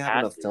 They didn't have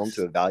enough film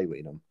to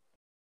evaluate him.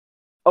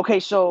 Okay,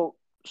 so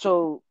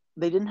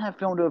they didn't have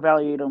film to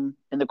evaluate him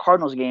in the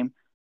Cardinals game,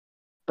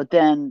 but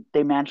then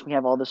they magically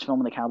have all this film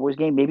in the Cowboys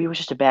game. Maybe it was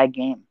just a bad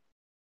game.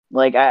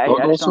 Like I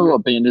also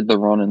abandoned the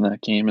run in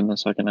that game in the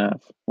second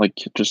half. Like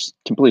just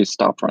completely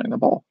stopped running the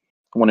ball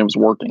when it was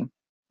working.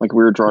 Like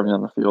we were driving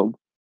on the field.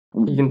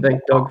 You can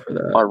thank Doug for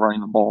that. By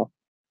running the ball,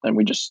 and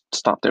we just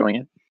stopped doing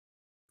it.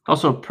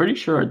 Also, pretty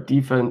sure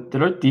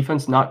did our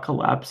defense not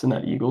collapse in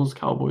that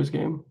Eagles-Cowboys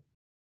game?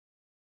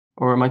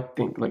 Or am I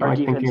thinking of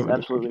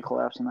absolutely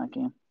collapsed in that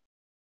game?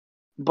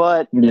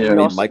 But yeah, it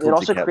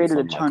also created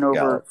a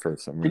turnover.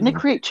 Didn't we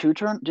create 2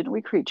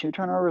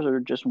 turnovers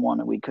or just one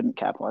and we couldn't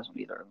capitalize on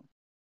either of them?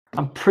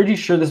 I'm pretty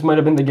sure this might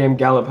have been the game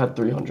Gallup had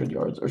 300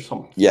 yards or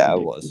something. Yeah,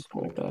 it was.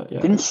 Like that. Yeah.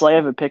 Didn't Slay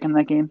have a pick in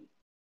that game?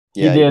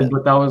 Yeah, he did,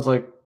 but that was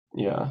like,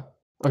 yeah.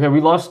 Okay,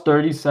 we lost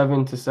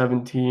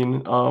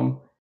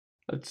 37-17.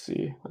 Let's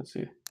see.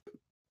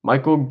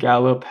 Michael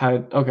Gallup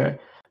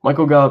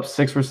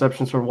 6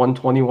 receptions for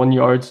 121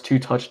 yards, 2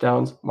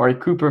 touchdowns. Mari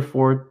Cooper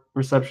 4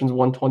 receptions,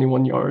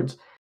 121 yards.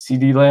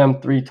 CeeDee Lamb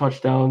 3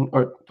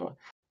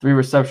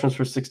 receptions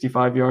for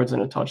 65 yards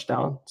and a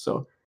touchdown.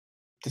 So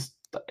just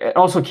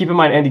also keep in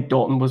mind Andy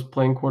Dalton was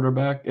playing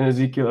quarterback and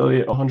Ezekiel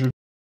Elliott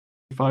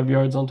 105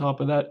 yards on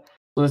top of that.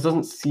 So this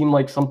doesn't seem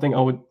like something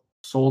I would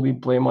solely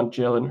blame on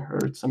Jalen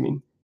Hurts. I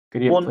mean,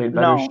 could he have played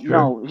better?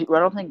 No, I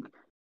don't think.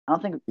 I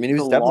mean, he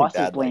was the loss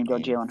is blamed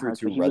on Jalen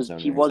Hurts, but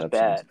he was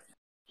bad.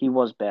 He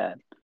was bad,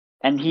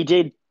 and he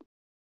did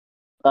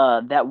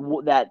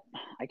that.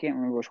 I can't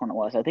remember which one it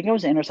was. I think it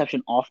was an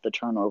interception off the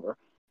turnover.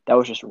 That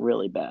was just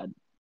really bad.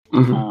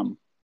 Mm-hmm.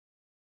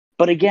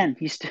 But again,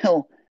 he's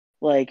still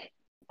like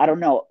I don't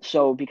know.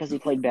 So because he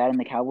played bad in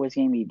the Cowboys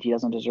game, he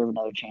doesn't deserve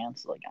another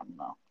chance. Like I don't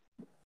know.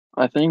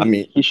 I think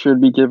he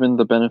should be given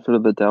the benefit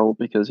of the doubt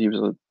because he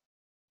was a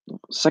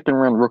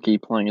second-round rookie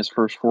playing his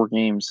first 4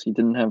 games. He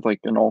didn't have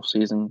like an off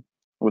season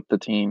with the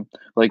team.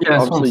 Like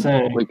obviously,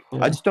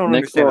 I just don't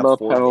understand how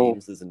 4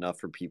 games is enough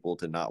for people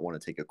to not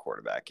want to take a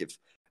quarterback.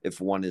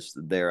 If one is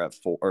there at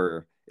 4,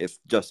 or if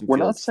Justin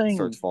Fields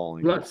starts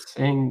falling. We're not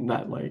saying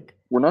that like.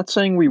 We're not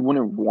saying we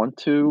wouldn't want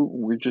to.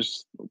 We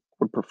just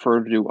would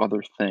prefer to do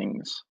other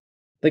things.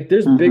 Like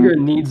there's bigger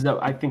needs that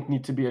I think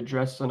need to be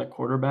addressed on a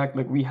quarterback.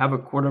 Like we have a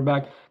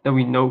quarterback that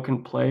we know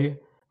can play,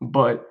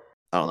 but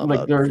I don't know.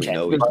 Like we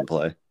know he can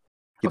play.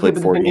 He played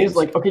played 4 games.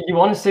 You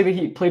want to say that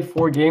he played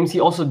 4 games? He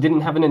also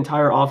didn't have an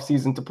entire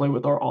offseason to play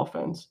with our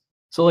offense.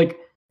 So like,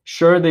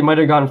 sure, they might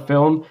have gotten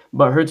film,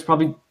 but Hurts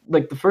probably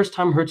like the first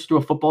time Hurts threw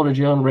a football to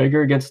Jalen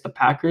Reagor against the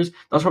Packers. That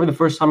was probably the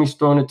first time he's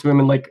thrown it to him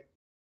in like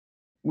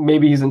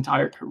maybe his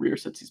entire career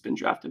since he's been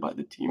drafted by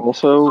the team.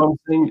 Also, So I'm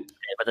saying,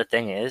 But the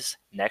thing is,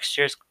 next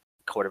year's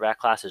quarterback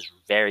class is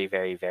very,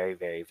 very, very,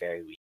 very,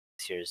 very weak.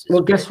 This year's is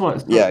well, guess very-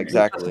 what? Yeah, That's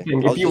exactly. the thing.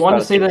 I was If you just want about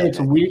to to say say that that, it's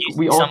Nick. weak, You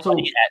we see also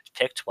somebody at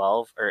pick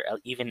 12 or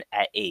even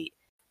at 8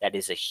 that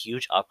is a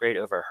huge upgrade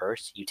over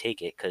Hurts, you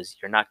take it because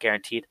you're not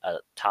guaranteed a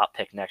top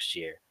pick next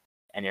year,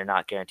 and you're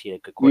not guaranteed a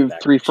good you have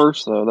quarterback. 3 next year.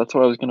 firsts though. That's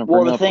what I was going to bring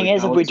Well, the up. thing like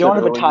is, if Alex we don't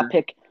said have a top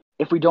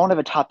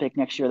earlier. pick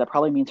next year, that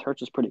probably means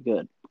Hurts is pretty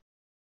good.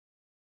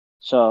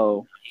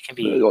 So You can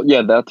be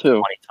Yeah, that too.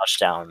 20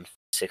 touchdown,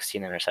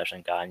 16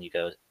 interception guy, and you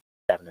go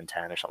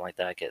 7-10 or something like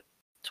that, get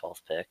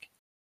 12th pick.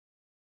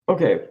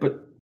 okay,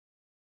 but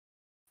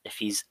If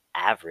he's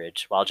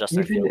average, while Justin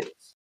even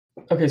Fields,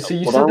 okay. So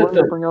you What said I that wanted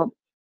to the bring up.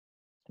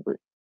 Wait,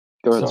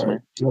 go ahead, sorry.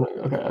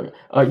 Samir.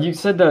 Okay. You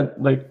said that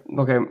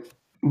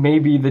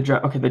maybe the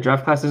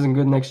draft class isn't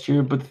good next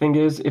year, but the thing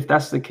is, if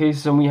that's the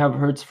case, then we have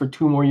Hurts for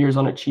 2 more years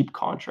on a cheap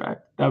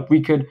contract that we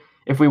could,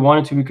 if we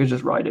wanted to, we could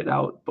just ride it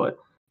out. But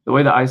the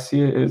way that I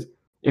see it is,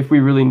 if we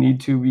really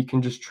need to, we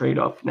can just trade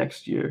up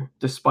next year,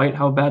 despite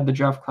how bad the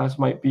draft class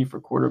might be for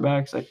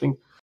quarterbacks. I think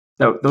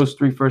that those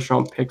 3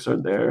 first-round picks are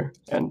there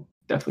and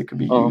definitely could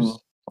be used.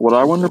 What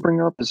I wanted to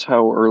bring up is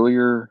how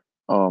earlier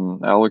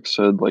Alex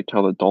said like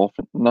how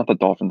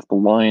the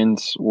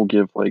Lions will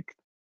give like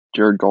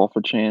Jared Goff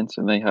a chance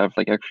and they have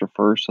like extra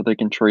first so they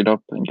can trade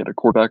up and get a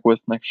quarterback with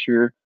next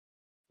year.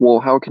 Well,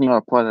 how can you not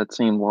apply that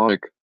same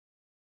logic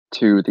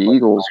to the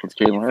Eagles with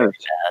Jalen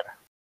Hurts?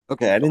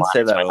 Okay, I didn't say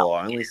Lions that might at not all.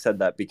 I be only said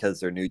that because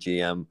their new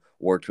GM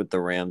worked with the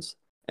Rams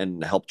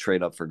and helped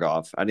trade up for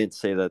Goff. I didn't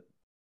say that.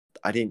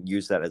 I didn't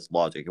use that as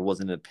logic. It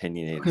wasn't an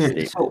opinionated Okay,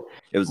 statement. so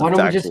It was why a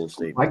don't we factual just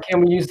statement. why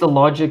can't we use the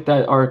logic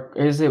that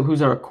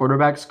who's our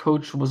quarterbacks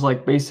coach was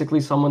like basically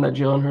someone that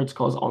Jalen Hurts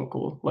calls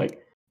uncle?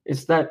 Like,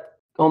 it's that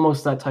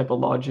almost that type of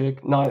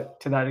logic, not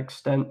to that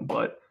extent,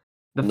 but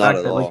the Not fact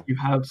at that like all. you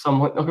have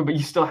someone but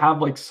you still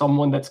have like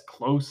someone that's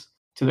close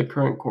to the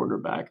current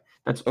quarterback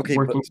that's Okay,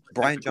 but working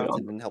Brian specifically Johnson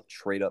on. didn't help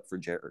trade up for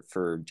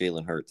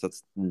Jalen Hurts.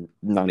 That's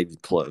not even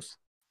close.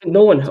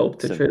 No one helped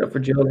to Simple. trade up for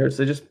Jalen Hurts.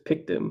 They just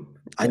picked him.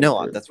 I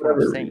know. for That's what I'm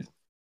whatever saying. reason.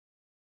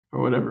 For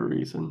whatever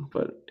reason,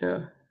 but yeah.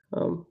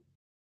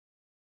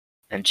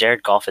 and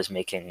Jared Goff is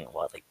making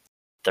like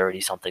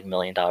 $30-something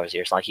million a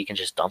year. It's not like he can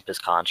just dump his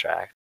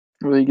contract.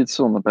 Well, he gets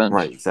still on the bench.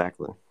 Right,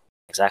 exactly.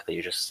 Exactly,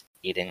 you're just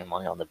eating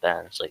money on the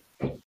bench. Like,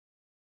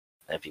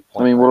 that'd be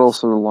I mean, what pointless.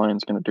 else are the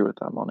Lions going to do with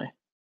that money?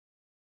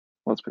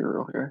 Let's be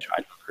real here. Try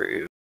to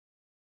improve.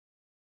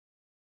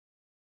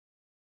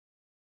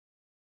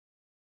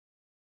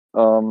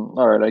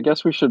 All right, I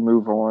guess we should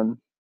move on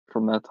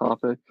from that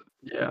topic.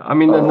 Yeah, I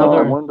mean I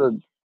another.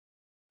 wanted to.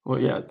 Well,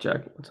 yeah,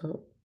 Jack, what's up?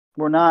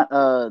 we're not.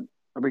 Are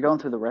we going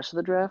through the rest of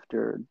the draft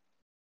or?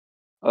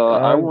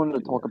 I wanted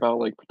to talk about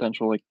like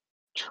potential like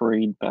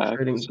trade back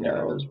Trading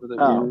scenarios down. for the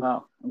Oh,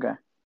 Eagles. okay.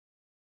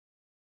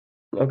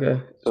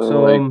 Okay, So,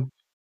 so like-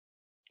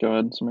 Go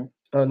ahead, Samir.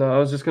 oh no, I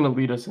was just gonna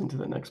lead us into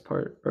the next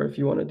part, or if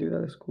you want to do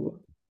that, it's cool.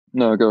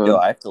 No, go ahead. Yo,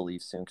 I have to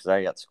leave soon because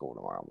I got school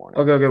tomorrow morning.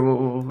 Okay,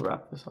 we'll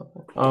wrap this up.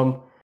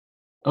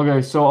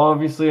 Okay, so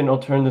obviously an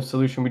alternative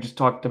solution, we just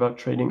talked about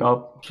trading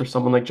up for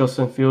someone like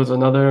Justin Fields.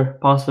 Another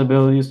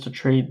possibility is to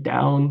trade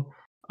down.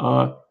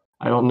 I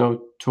don't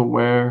know to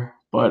where,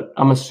 but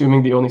I'm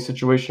assuming the only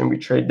situation we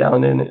trade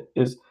down in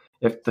is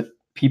if the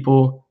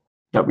people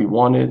that we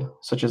wanted,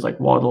 such as like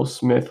Waddle,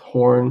 Smith,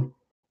 Horn,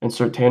 and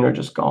Surtain are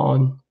just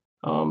gone.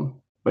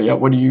 But yeah,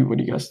 what do you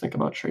guys think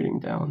about trading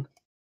down?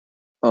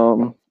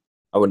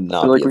 I would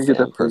not like be we a could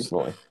fan definitely-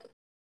 personally.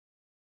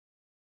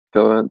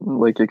 Go ahead,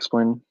 like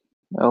explain,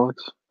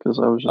 Alex, because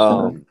I was just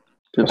gonna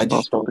give I some just don't.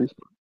 possibilities.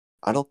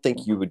 I don't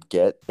think you would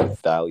get the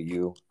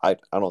value. I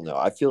don't know.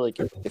 I feel like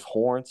if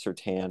Horn,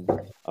 Surtain,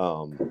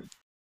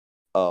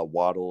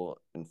 Waddle,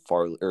 and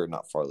Farley, or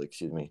not Farley,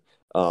 excuse me.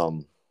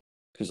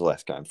 Who's the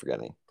last guy I'm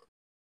forgetting?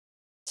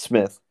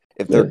 Smith.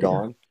 If they're Yeah.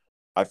 gone,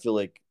 I feel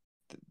like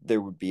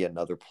there would be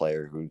another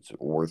player who's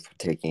worth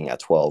taking at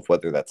 12,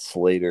 whether that's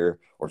Slater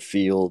or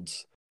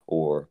Fields,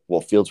 or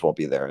well, Fields won't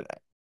be there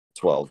at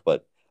 12,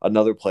 but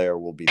another player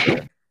will be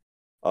there.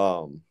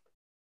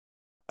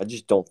 I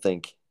just don't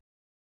think.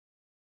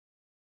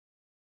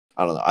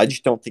 I don't know. I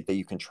just don't think that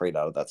you can trade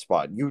out of that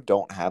spot. You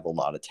don't have a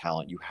lot of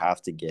talent. You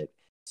have to get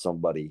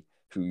somebody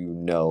who you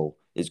know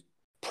is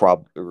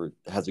or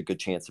has a good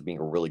chance of being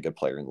a really good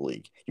player in the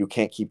league. You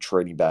can't keep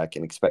trading back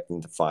and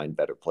expecting to find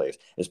better players,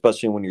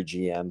 especially when your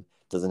GM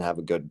doesn't have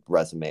a good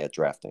resume at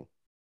drafting.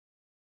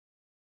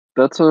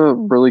 That's a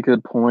really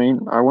good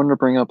point. I wanted to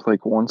bring up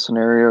like one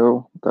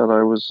scenario that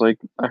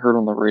I heard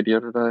on the radio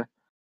today.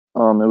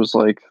 It was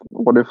like,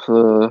 what if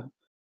the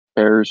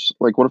Bears,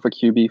 like, what if a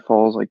QB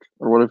falls, like,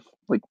 or what if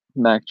like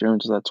Mac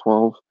Jones is at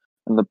 12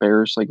 and the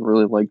Bears like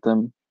really like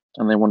them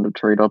and they wanted to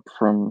trade up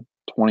from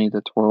 20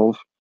 to 12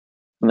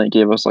 and they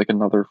gave us like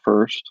another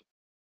first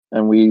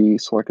and we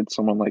selected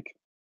someone like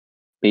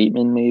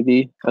Bateman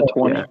maybe at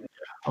 20. Yeah.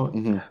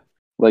 Mm-hmm.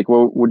 Like,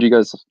 what would you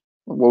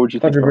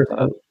think about that?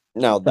 100%.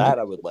 Now that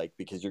I would like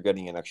because you're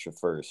getting an extra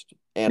first,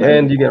 and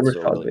And I'm you get also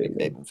a Rashad really big Bateman.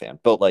 Bateman fan.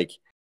 But like,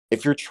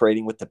 if you're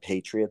trading with the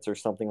Patriots or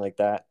something like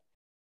that,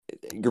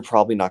 you're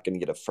probably not going to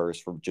get a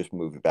first for just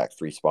moving back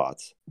 3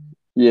 spots.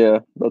 Yeah,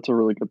 that's a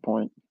really good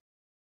point.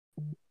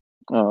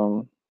 I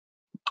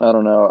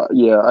don't know.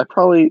 Yeah, I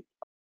probably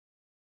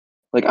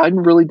I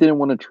really didn't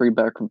want to trade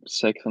back from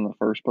 6 in the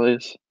first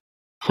place.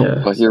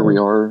 Yeah, But here we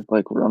are.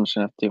 I'm just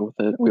gonna have to deal with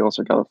it. We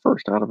also got a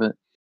first out of it.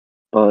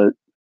 But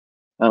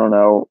I don't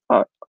know.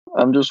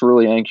 I'm just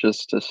really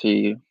anxious to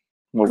see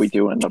what we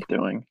do end up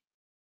doing.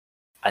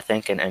 I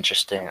think an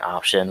interesting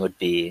option would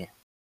be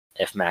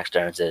if Max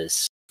Jones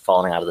is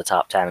falling out of the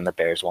top 10 and the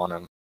Bears want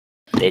him.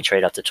 They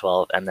trade up to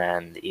 12, and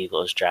then the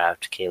Eagles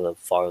draft Caleb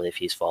Farley if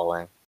he's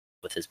falling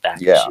with his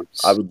back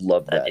issues. I would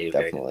love that, That'd be a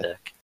very definitely. good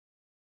pick.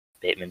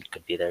 Bateman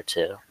could be there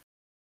too.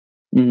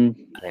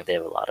 Mm-hmm. I think they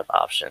have a lot of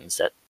options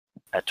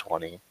at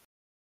 20,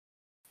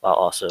 while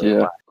also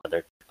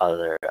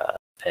other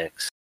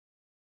picks.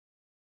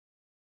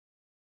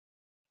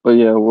 But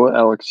yeah, what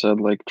Alex said,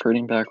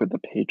 trading back with the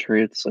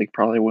Patriots,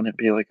 probably wouldn't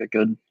be a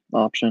good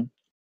option.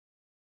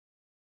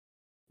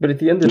 But at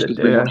the end of Just the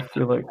 'cause they day, I don't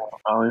feel like,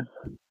 value.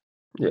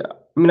 yeah,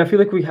 I mean, I feel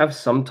like we have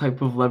some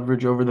type of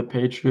leverage over the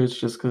Patriots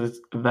just because it's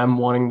them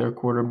wanting their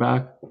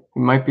quarterback.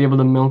 We might be able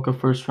to milk a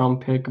first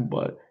round pick,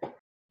 but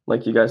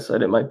like you guys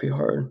said, it might be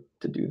hard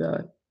to do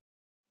that.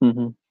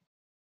 Mm-hmm.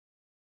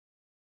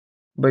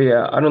 But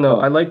yeah, I don't know.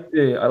 Oh. I like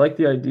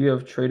the idea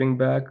of trading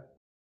back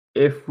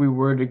if we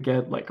were to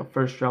get like a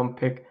first round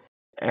pick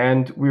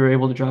and we were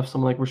able to draft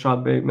someone like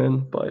Rashad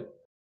Bateman. But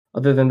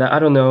other than that, I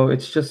don't know.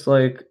 It's just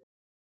like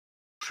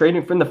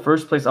trading from the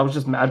first place. I was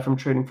just mad from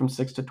trading from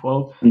 6 to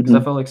 12 because I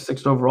felt like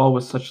 6 overall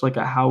was such like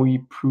a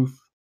Howie proof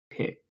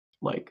pick.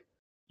 Like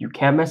you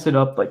can't mess it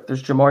up. Like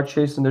there's Jamar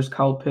Chase and there's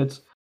Kyle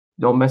Pitts.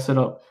 Don't mess it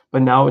up.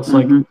 But now it's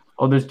like,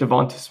 oh, there's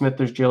Devonta Smith,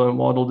 there's Jalen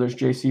Waddle, there's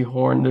J.C.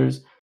 Horn,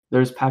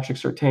 there's Patrick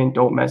Surtain.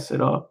 Don't mess it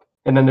up.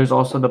 And then there's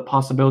also the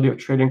possibility of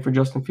trading for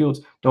Justin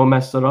Fields. Don't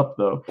mess it up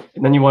though.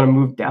 And then you want to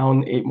move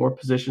down 8 more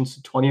positions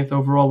to 20th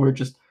overall,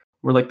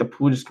 where like the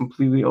pool just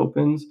completely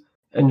opens.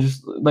 And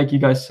just like you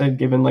guys said,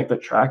 given like the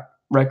track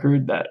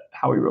record that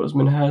Howie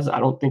Roseman has, I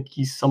don't think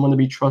he's someone to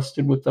be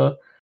trusted with a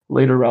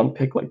later round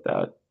pick like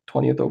that,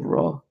 20th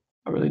overall.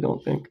 I really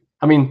don't think.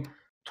 I mean,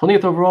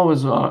 20th overall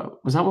was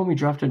that when we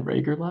drafted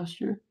Rager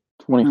last year?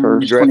 21st.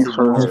 We drafted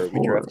 21st.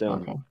 we drafted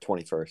him Okay.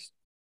 21st.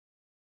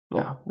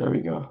 Yeah, there we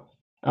go.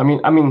 I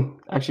mean,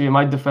 actually, in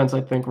my defense,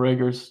 I think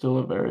Rager's still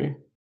a very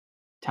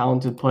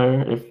talented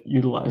player if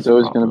utilized. He's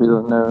always going to be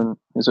properly.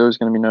 He's always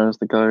going to be known as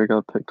the guy who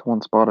got picked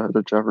 1 spot ahead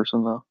of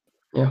Jefferson, though.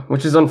 Yeah,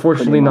 which is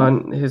unfortunately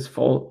Pretty not his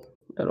fault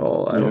at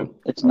all. I Yeah. don't.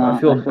 It's not.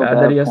 I feel bad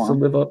that he has to for him.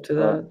 live up to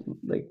that.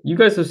 Like you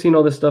guys have seen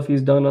all the stuff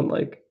he's done on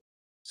like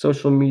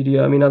social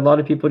media. I mean, a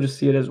lot of people just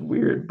see it as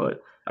weird,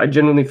 but I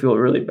genuinely feel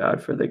really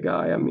bad for the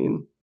guy. I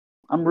mean,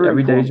 I'm rooting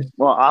every for day him. just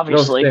Well,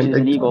 obviously, same, because he's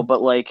an big Eagle, time.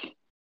 but like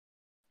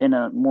in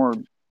a more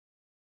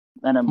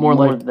More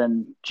like-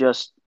 than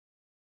just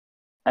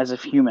as a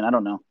human. I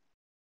don't know.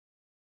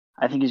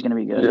 I think he's going to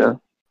be good. Yeah.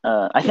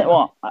 I think.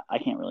 Well, I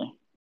can't really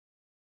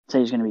say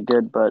he's going to be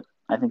good, but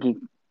I think he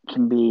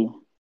can be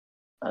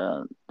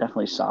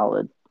definitely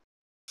solid.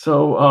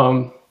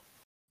 So,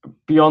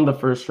 beyond the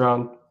first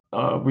round,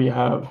 we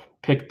have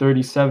pick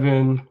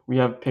 37, we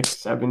have pick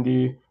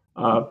 70,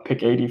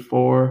 pick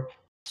 84.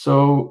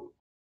 So,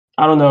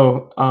 I don't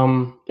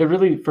know. It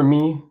really, for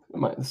me,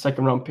 the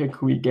second round pick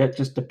who we get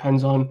just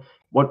depends on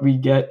what we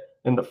get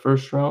in the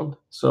first round.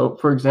 So,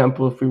 for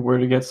example, if we were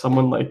to get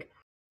someone like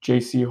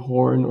J.C.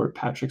 Horn or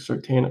Patrick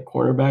Surtain, a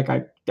cornerback,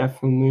 I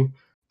definitely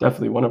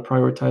want to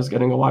prioritize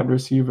getting a wide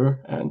receiver.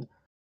 And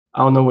I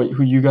don't know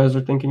who you guys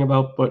are thinking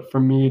about, but for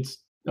me, it's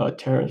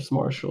Terrace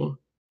Marshall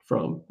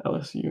from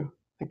LSU.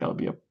 I think that would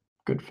be a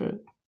good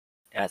fit.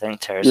 Yeah, I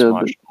think Terrace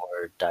Marshall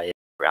or Diane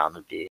Brown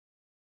would be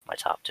my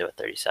top 2 at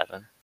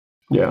 37.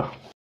 Yeah.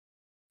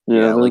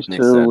 Yeah, like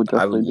Nick said,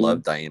 I would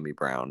love Diami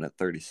Brown at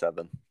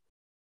 37.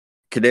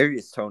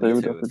 Kadarius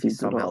Toney too. If he's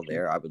somehow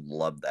there, I would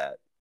love that.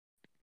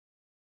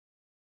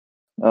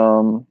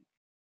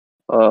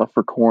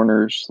 For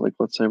corners,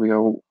 let's say we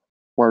go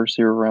wide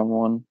receiver round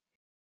 1.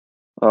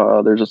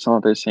 There's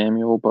Asante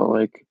Samuel, but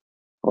a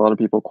lot of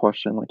people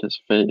question his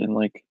fit in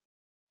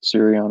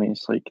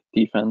Sirianni's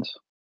defense.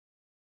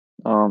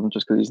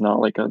 Just because he's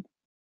not a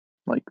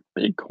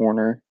big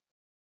corner,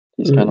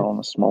 he's kind of on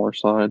the smaller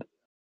side.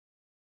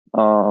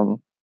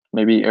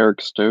 Maybe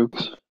Eric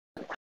Stokes.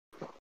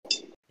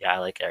 Yeah, I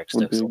like Eric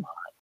Stokes a lot.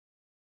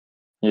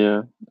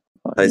 Yeah.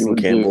 Tyson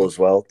Campbell as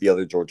well, the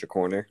other Georgia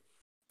corner.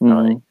 I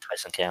like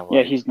Tyson Campbell.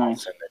 Yeah, he's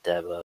nice.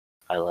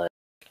 I like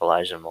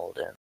Elijah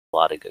Molden. A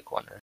lot of good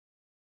corners.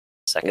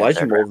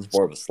 Elijah Molden's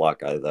more of a slot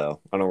guy, though.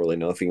 I don't really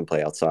know if he can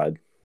play outside.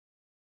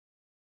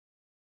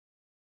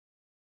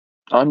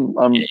 I'm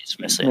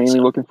mainly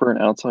looking for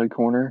an outside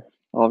corner,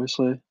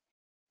 obviously,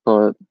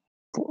 but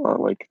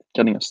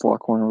getting a slot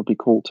corner would be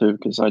cool too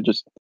because I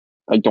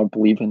don't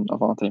believe in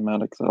Avonte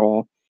Maddox at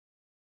all.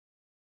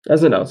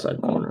 As an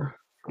outside corner,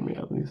 for me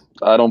at least.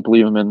 I don't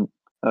believe him in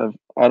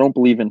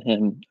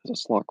him as a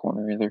slot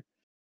corner either.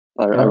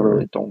 I Yeah.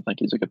 really don't think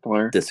he's a good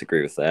player.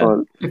 Disagree with that.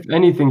 But If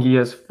anything, he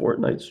has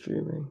Fortnite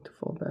streaming to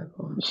fall back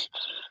on.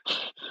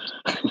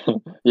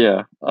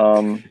 yeah.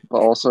 But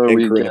also And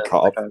we Karina get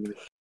Kopp.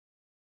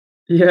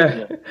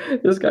 Yeah,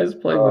 this guy's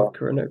playing with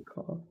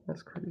Kurnikov.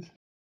 That's crazy.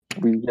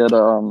 we get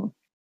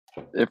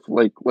if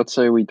like let's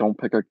say we don't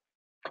pick a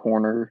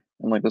corner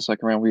in like the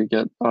second round, we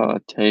get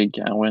Tay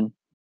Gowan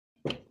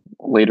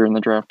later in the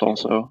draft.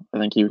 Also, I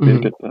think he would be a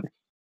good pick.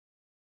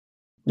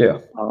 Yeah.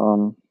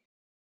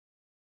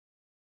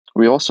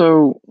 We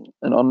also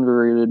an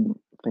underrated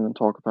thing to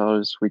talk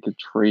about is we could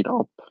trade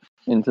up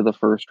into the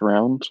first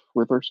round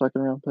with our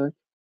second round pick.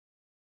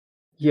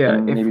 Yeah,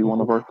 and maybe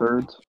one of our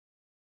thirds.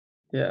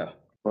 Yeah.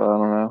 But I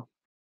don't know.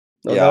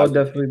 No, Yeah, that would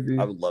definitely be.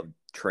 I would love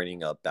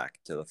trading up back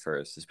to the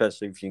first,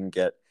 especially if you can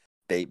get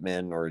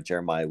Bateman or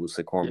Jeremiah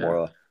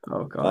Wusu-Koromora.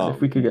 Oh god,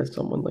 if we could get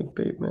someone like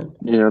Bateman.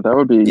 Yeah, that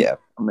would be Yeah.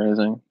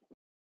 amazing.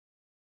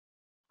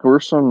 Who are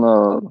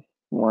some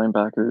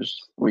linebackers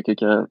we could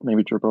get?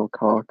 Maybe Jabril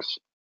Cox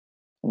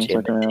in the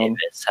second Jamin round.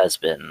 Davis has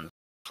been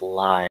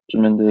flying,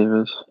 Jamin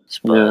Davis.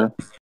 but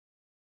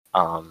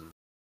Yeah.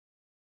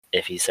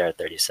 if he's there at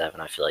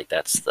 37, I feel like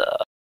that's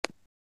the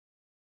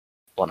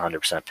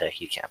 100% pick.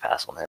 You can't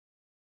pass on him.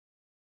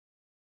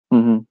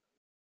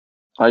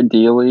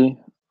 Ideally,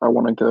 I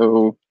want to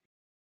go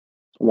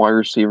wide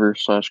receiver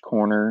 /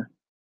 corner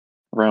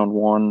round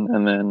 1,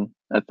 and then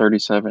at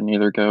 37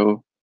 either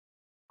go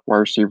wide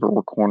receiver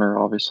or corner,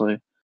 obviously,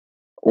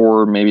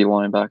 or maybe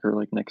linebacker,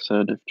 like Nick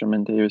said. If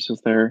Jamin Davis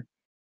is there,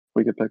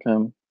 we could pick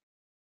him.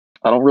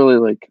 I'm not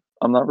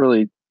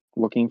really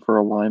looking for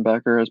a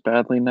linebacker as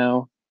badly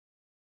now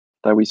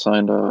that we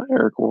signed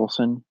Eric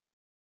Wilson,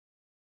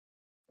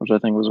 which I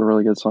think was a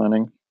really good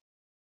signing.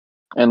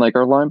 And like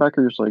our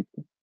linebackers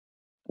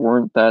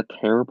weren't that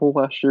terrible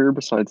last year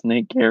besides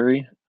Nate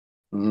Gary.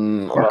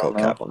 I'll go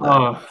cap on that.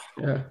 Oh,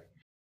 yeah.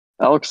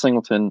 Alex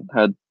Singleton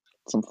had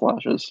some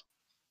flashes.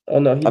 Oh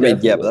no,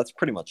 but that's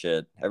pretty much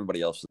it.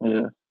 Everybody else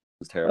Yeah.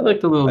 was terrible. I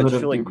liked a little bit just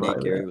of feel like Duke Nate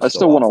Riley. Gary was I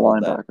still want a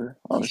awful that linebacker, he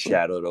honestly.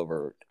 shadowed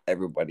over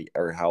everybody,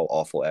 or how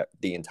awful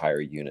the entire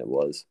unit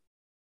was.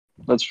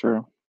 That's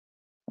true.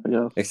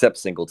 Yeah. Except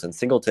Singleton.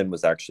 Singleton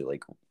was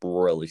actually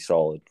really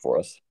solid for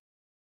us.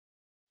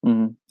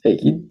 Mm-hmm. Hey,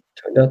 he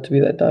turned out to be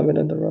that diamond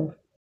in the rough.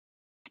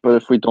 But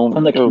if we don't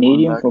On the go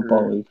Canadian linebacker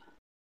Football League.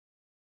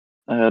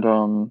 at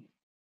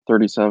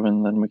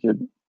 37, then we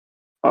could.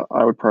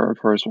 I would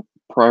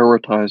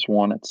prioritize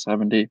one at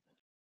 70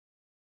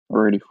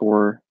 or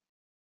 84.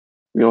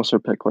 We also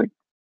pick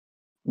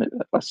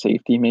a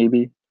safety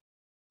maybe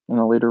in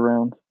a later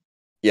round.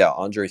 Yeah,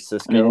 Andre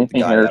Cisco. I mean,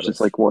 Anthony Harris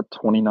is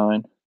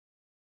 29.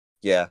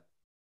 Yeah.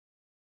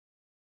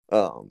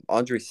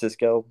 Andre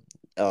Cisco,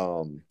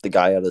 the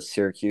guy out of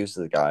Syracuse,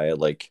 the guy I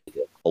like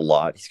a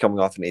lot. He's coming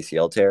off an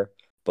ACL tear,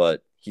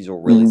 but he's a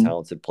really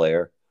talented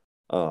player.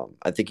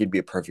 I think he'd be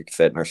a perfect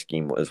fit in our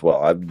scheme as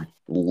well. I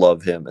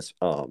love him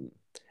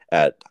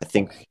at, I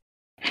think,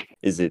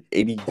 is it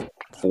 84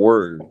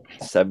 or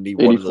 70?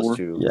 84. One of those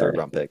two third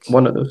round picks.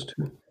 One of those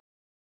two.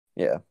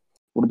 Yeah.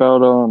 What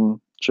about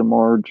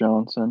Jamar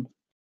Johnson?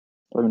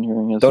 I've been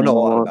hearing his Don't name know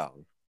a a lot lot. about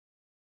him,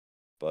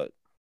 but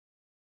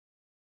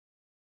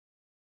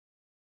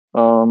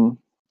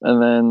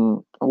and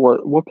then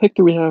what pick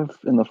do we have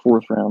in the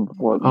fourth round?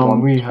 What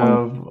We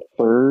have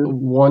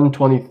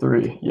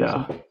 123.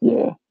 Yeah.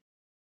 Yeah.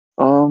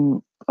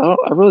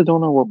 I really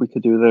don't know what we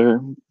could do there.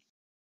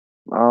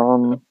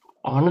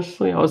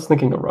 Honestly, I was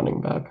thinking a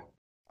running back.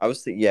 I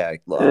was thinking,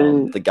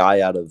 the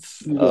guy out of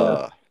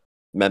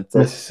Memphis,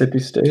 Mississippi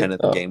State,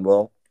 Kenneth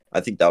Gainwell. I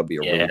think that would be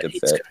a really good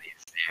he's fit.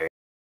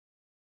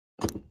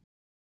 gonna be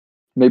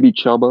Maybe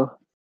Chuba.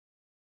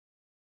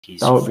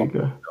 He's That would be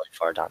good. really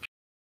far down.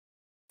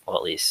 Well,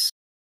 at least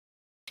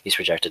he's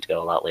projected to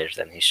go a lot later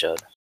than he should.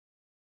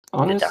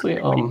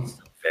 Honestly,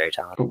 He's very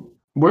talented.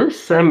 where's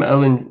Sam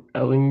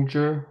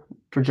Ellinger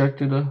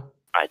projected to?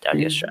 I doubt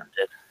he gets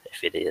drafted.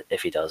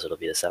 If he does, it'll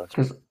be the 7th.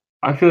 Because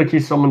I feel like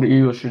he's someone the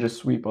Eagles should just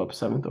sweep up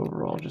 7th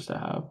overall just to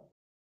have.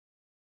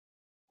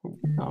 I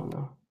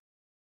don't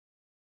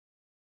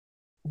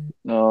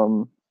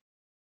know.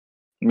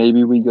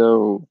 Maybe we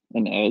go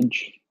an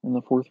edge in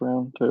the fourth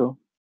round too.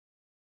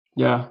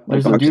 Yeah,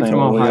 there's a Like dude from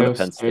Buck Sanders. Ohio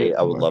Penn State. State,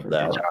 I would love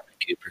that. Jonathan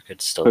Cooper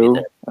could still Who? be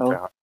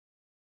there. Oh.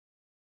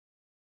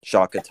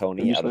 Shaka Who'd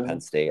Tony you out of say?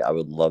 Penn State. I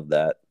would love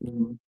that.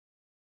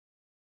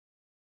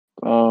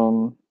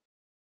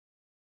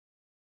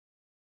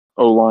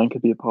 O-line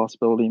could be a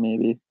possibility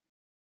maybe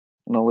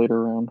in a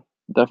later round.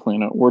 Definitely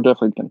no. We're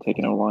definitely going to take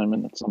an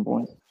O-lineman at some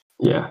point.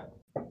 Yeah.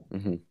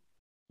 Mm-hmm.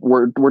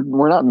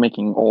 We're not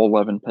making all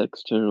 11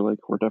 picks too.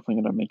 Like we're definitely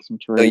going to make some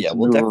trades. Oh yeah, and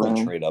we'll move definitely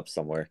around. trade up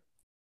somewhere.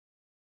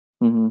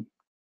 Mm-hmm.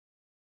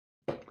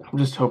 I'm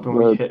just hoping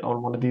we hit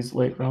on one of these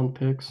late round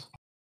picks.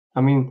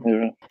 I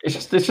mean,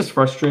 it's just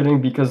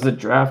frustrating because the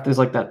draft is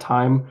like that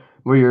time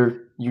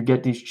where you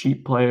get these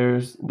cheap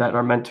players that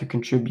are meant to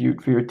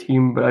contribute for your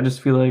team, but I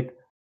just feel like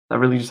that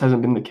really just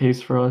hasn't been the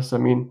case for us. I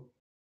mean,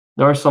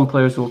 there are some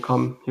players who will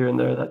come here and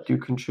there that do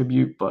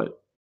contribute,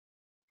 but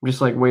I'm just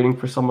like waiting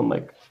for someone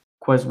like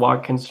Quez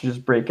Watkins to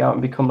just break out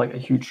and become like a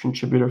huge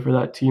contributor for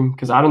that team.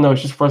 Because I don't know,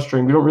 it's just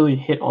frustrating. We don't really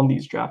hit on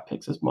these draft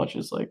picks as much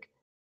as like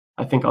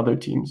I think other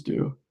teams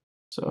do.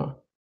 So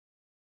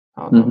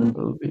I don't know.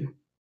 It'll be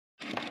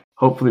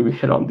hopefully we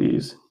hit on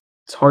these.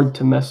 It's hard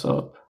to mess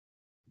up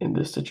in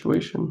this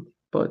situation,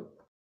 but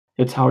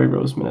it's Howie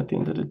Roseman at the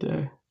end of the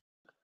day.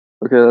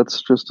 Okay,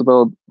 that's just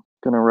about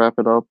gonna wrap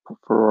it up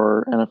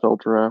for our NFL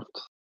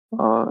draft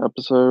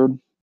episode.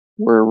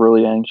 We're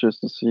really anxious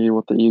to see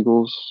what the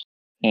Eagles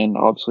and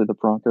obviously the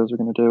Broncos are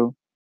gonna do.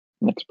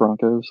 Knicks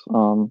Broncos.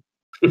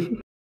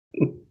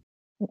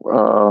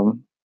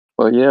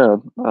 But yeah,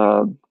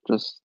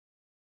 just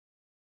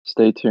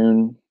stay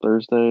tuned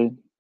Thursday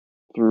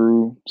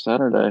through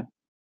Saturday.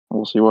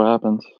 We'll see what happens.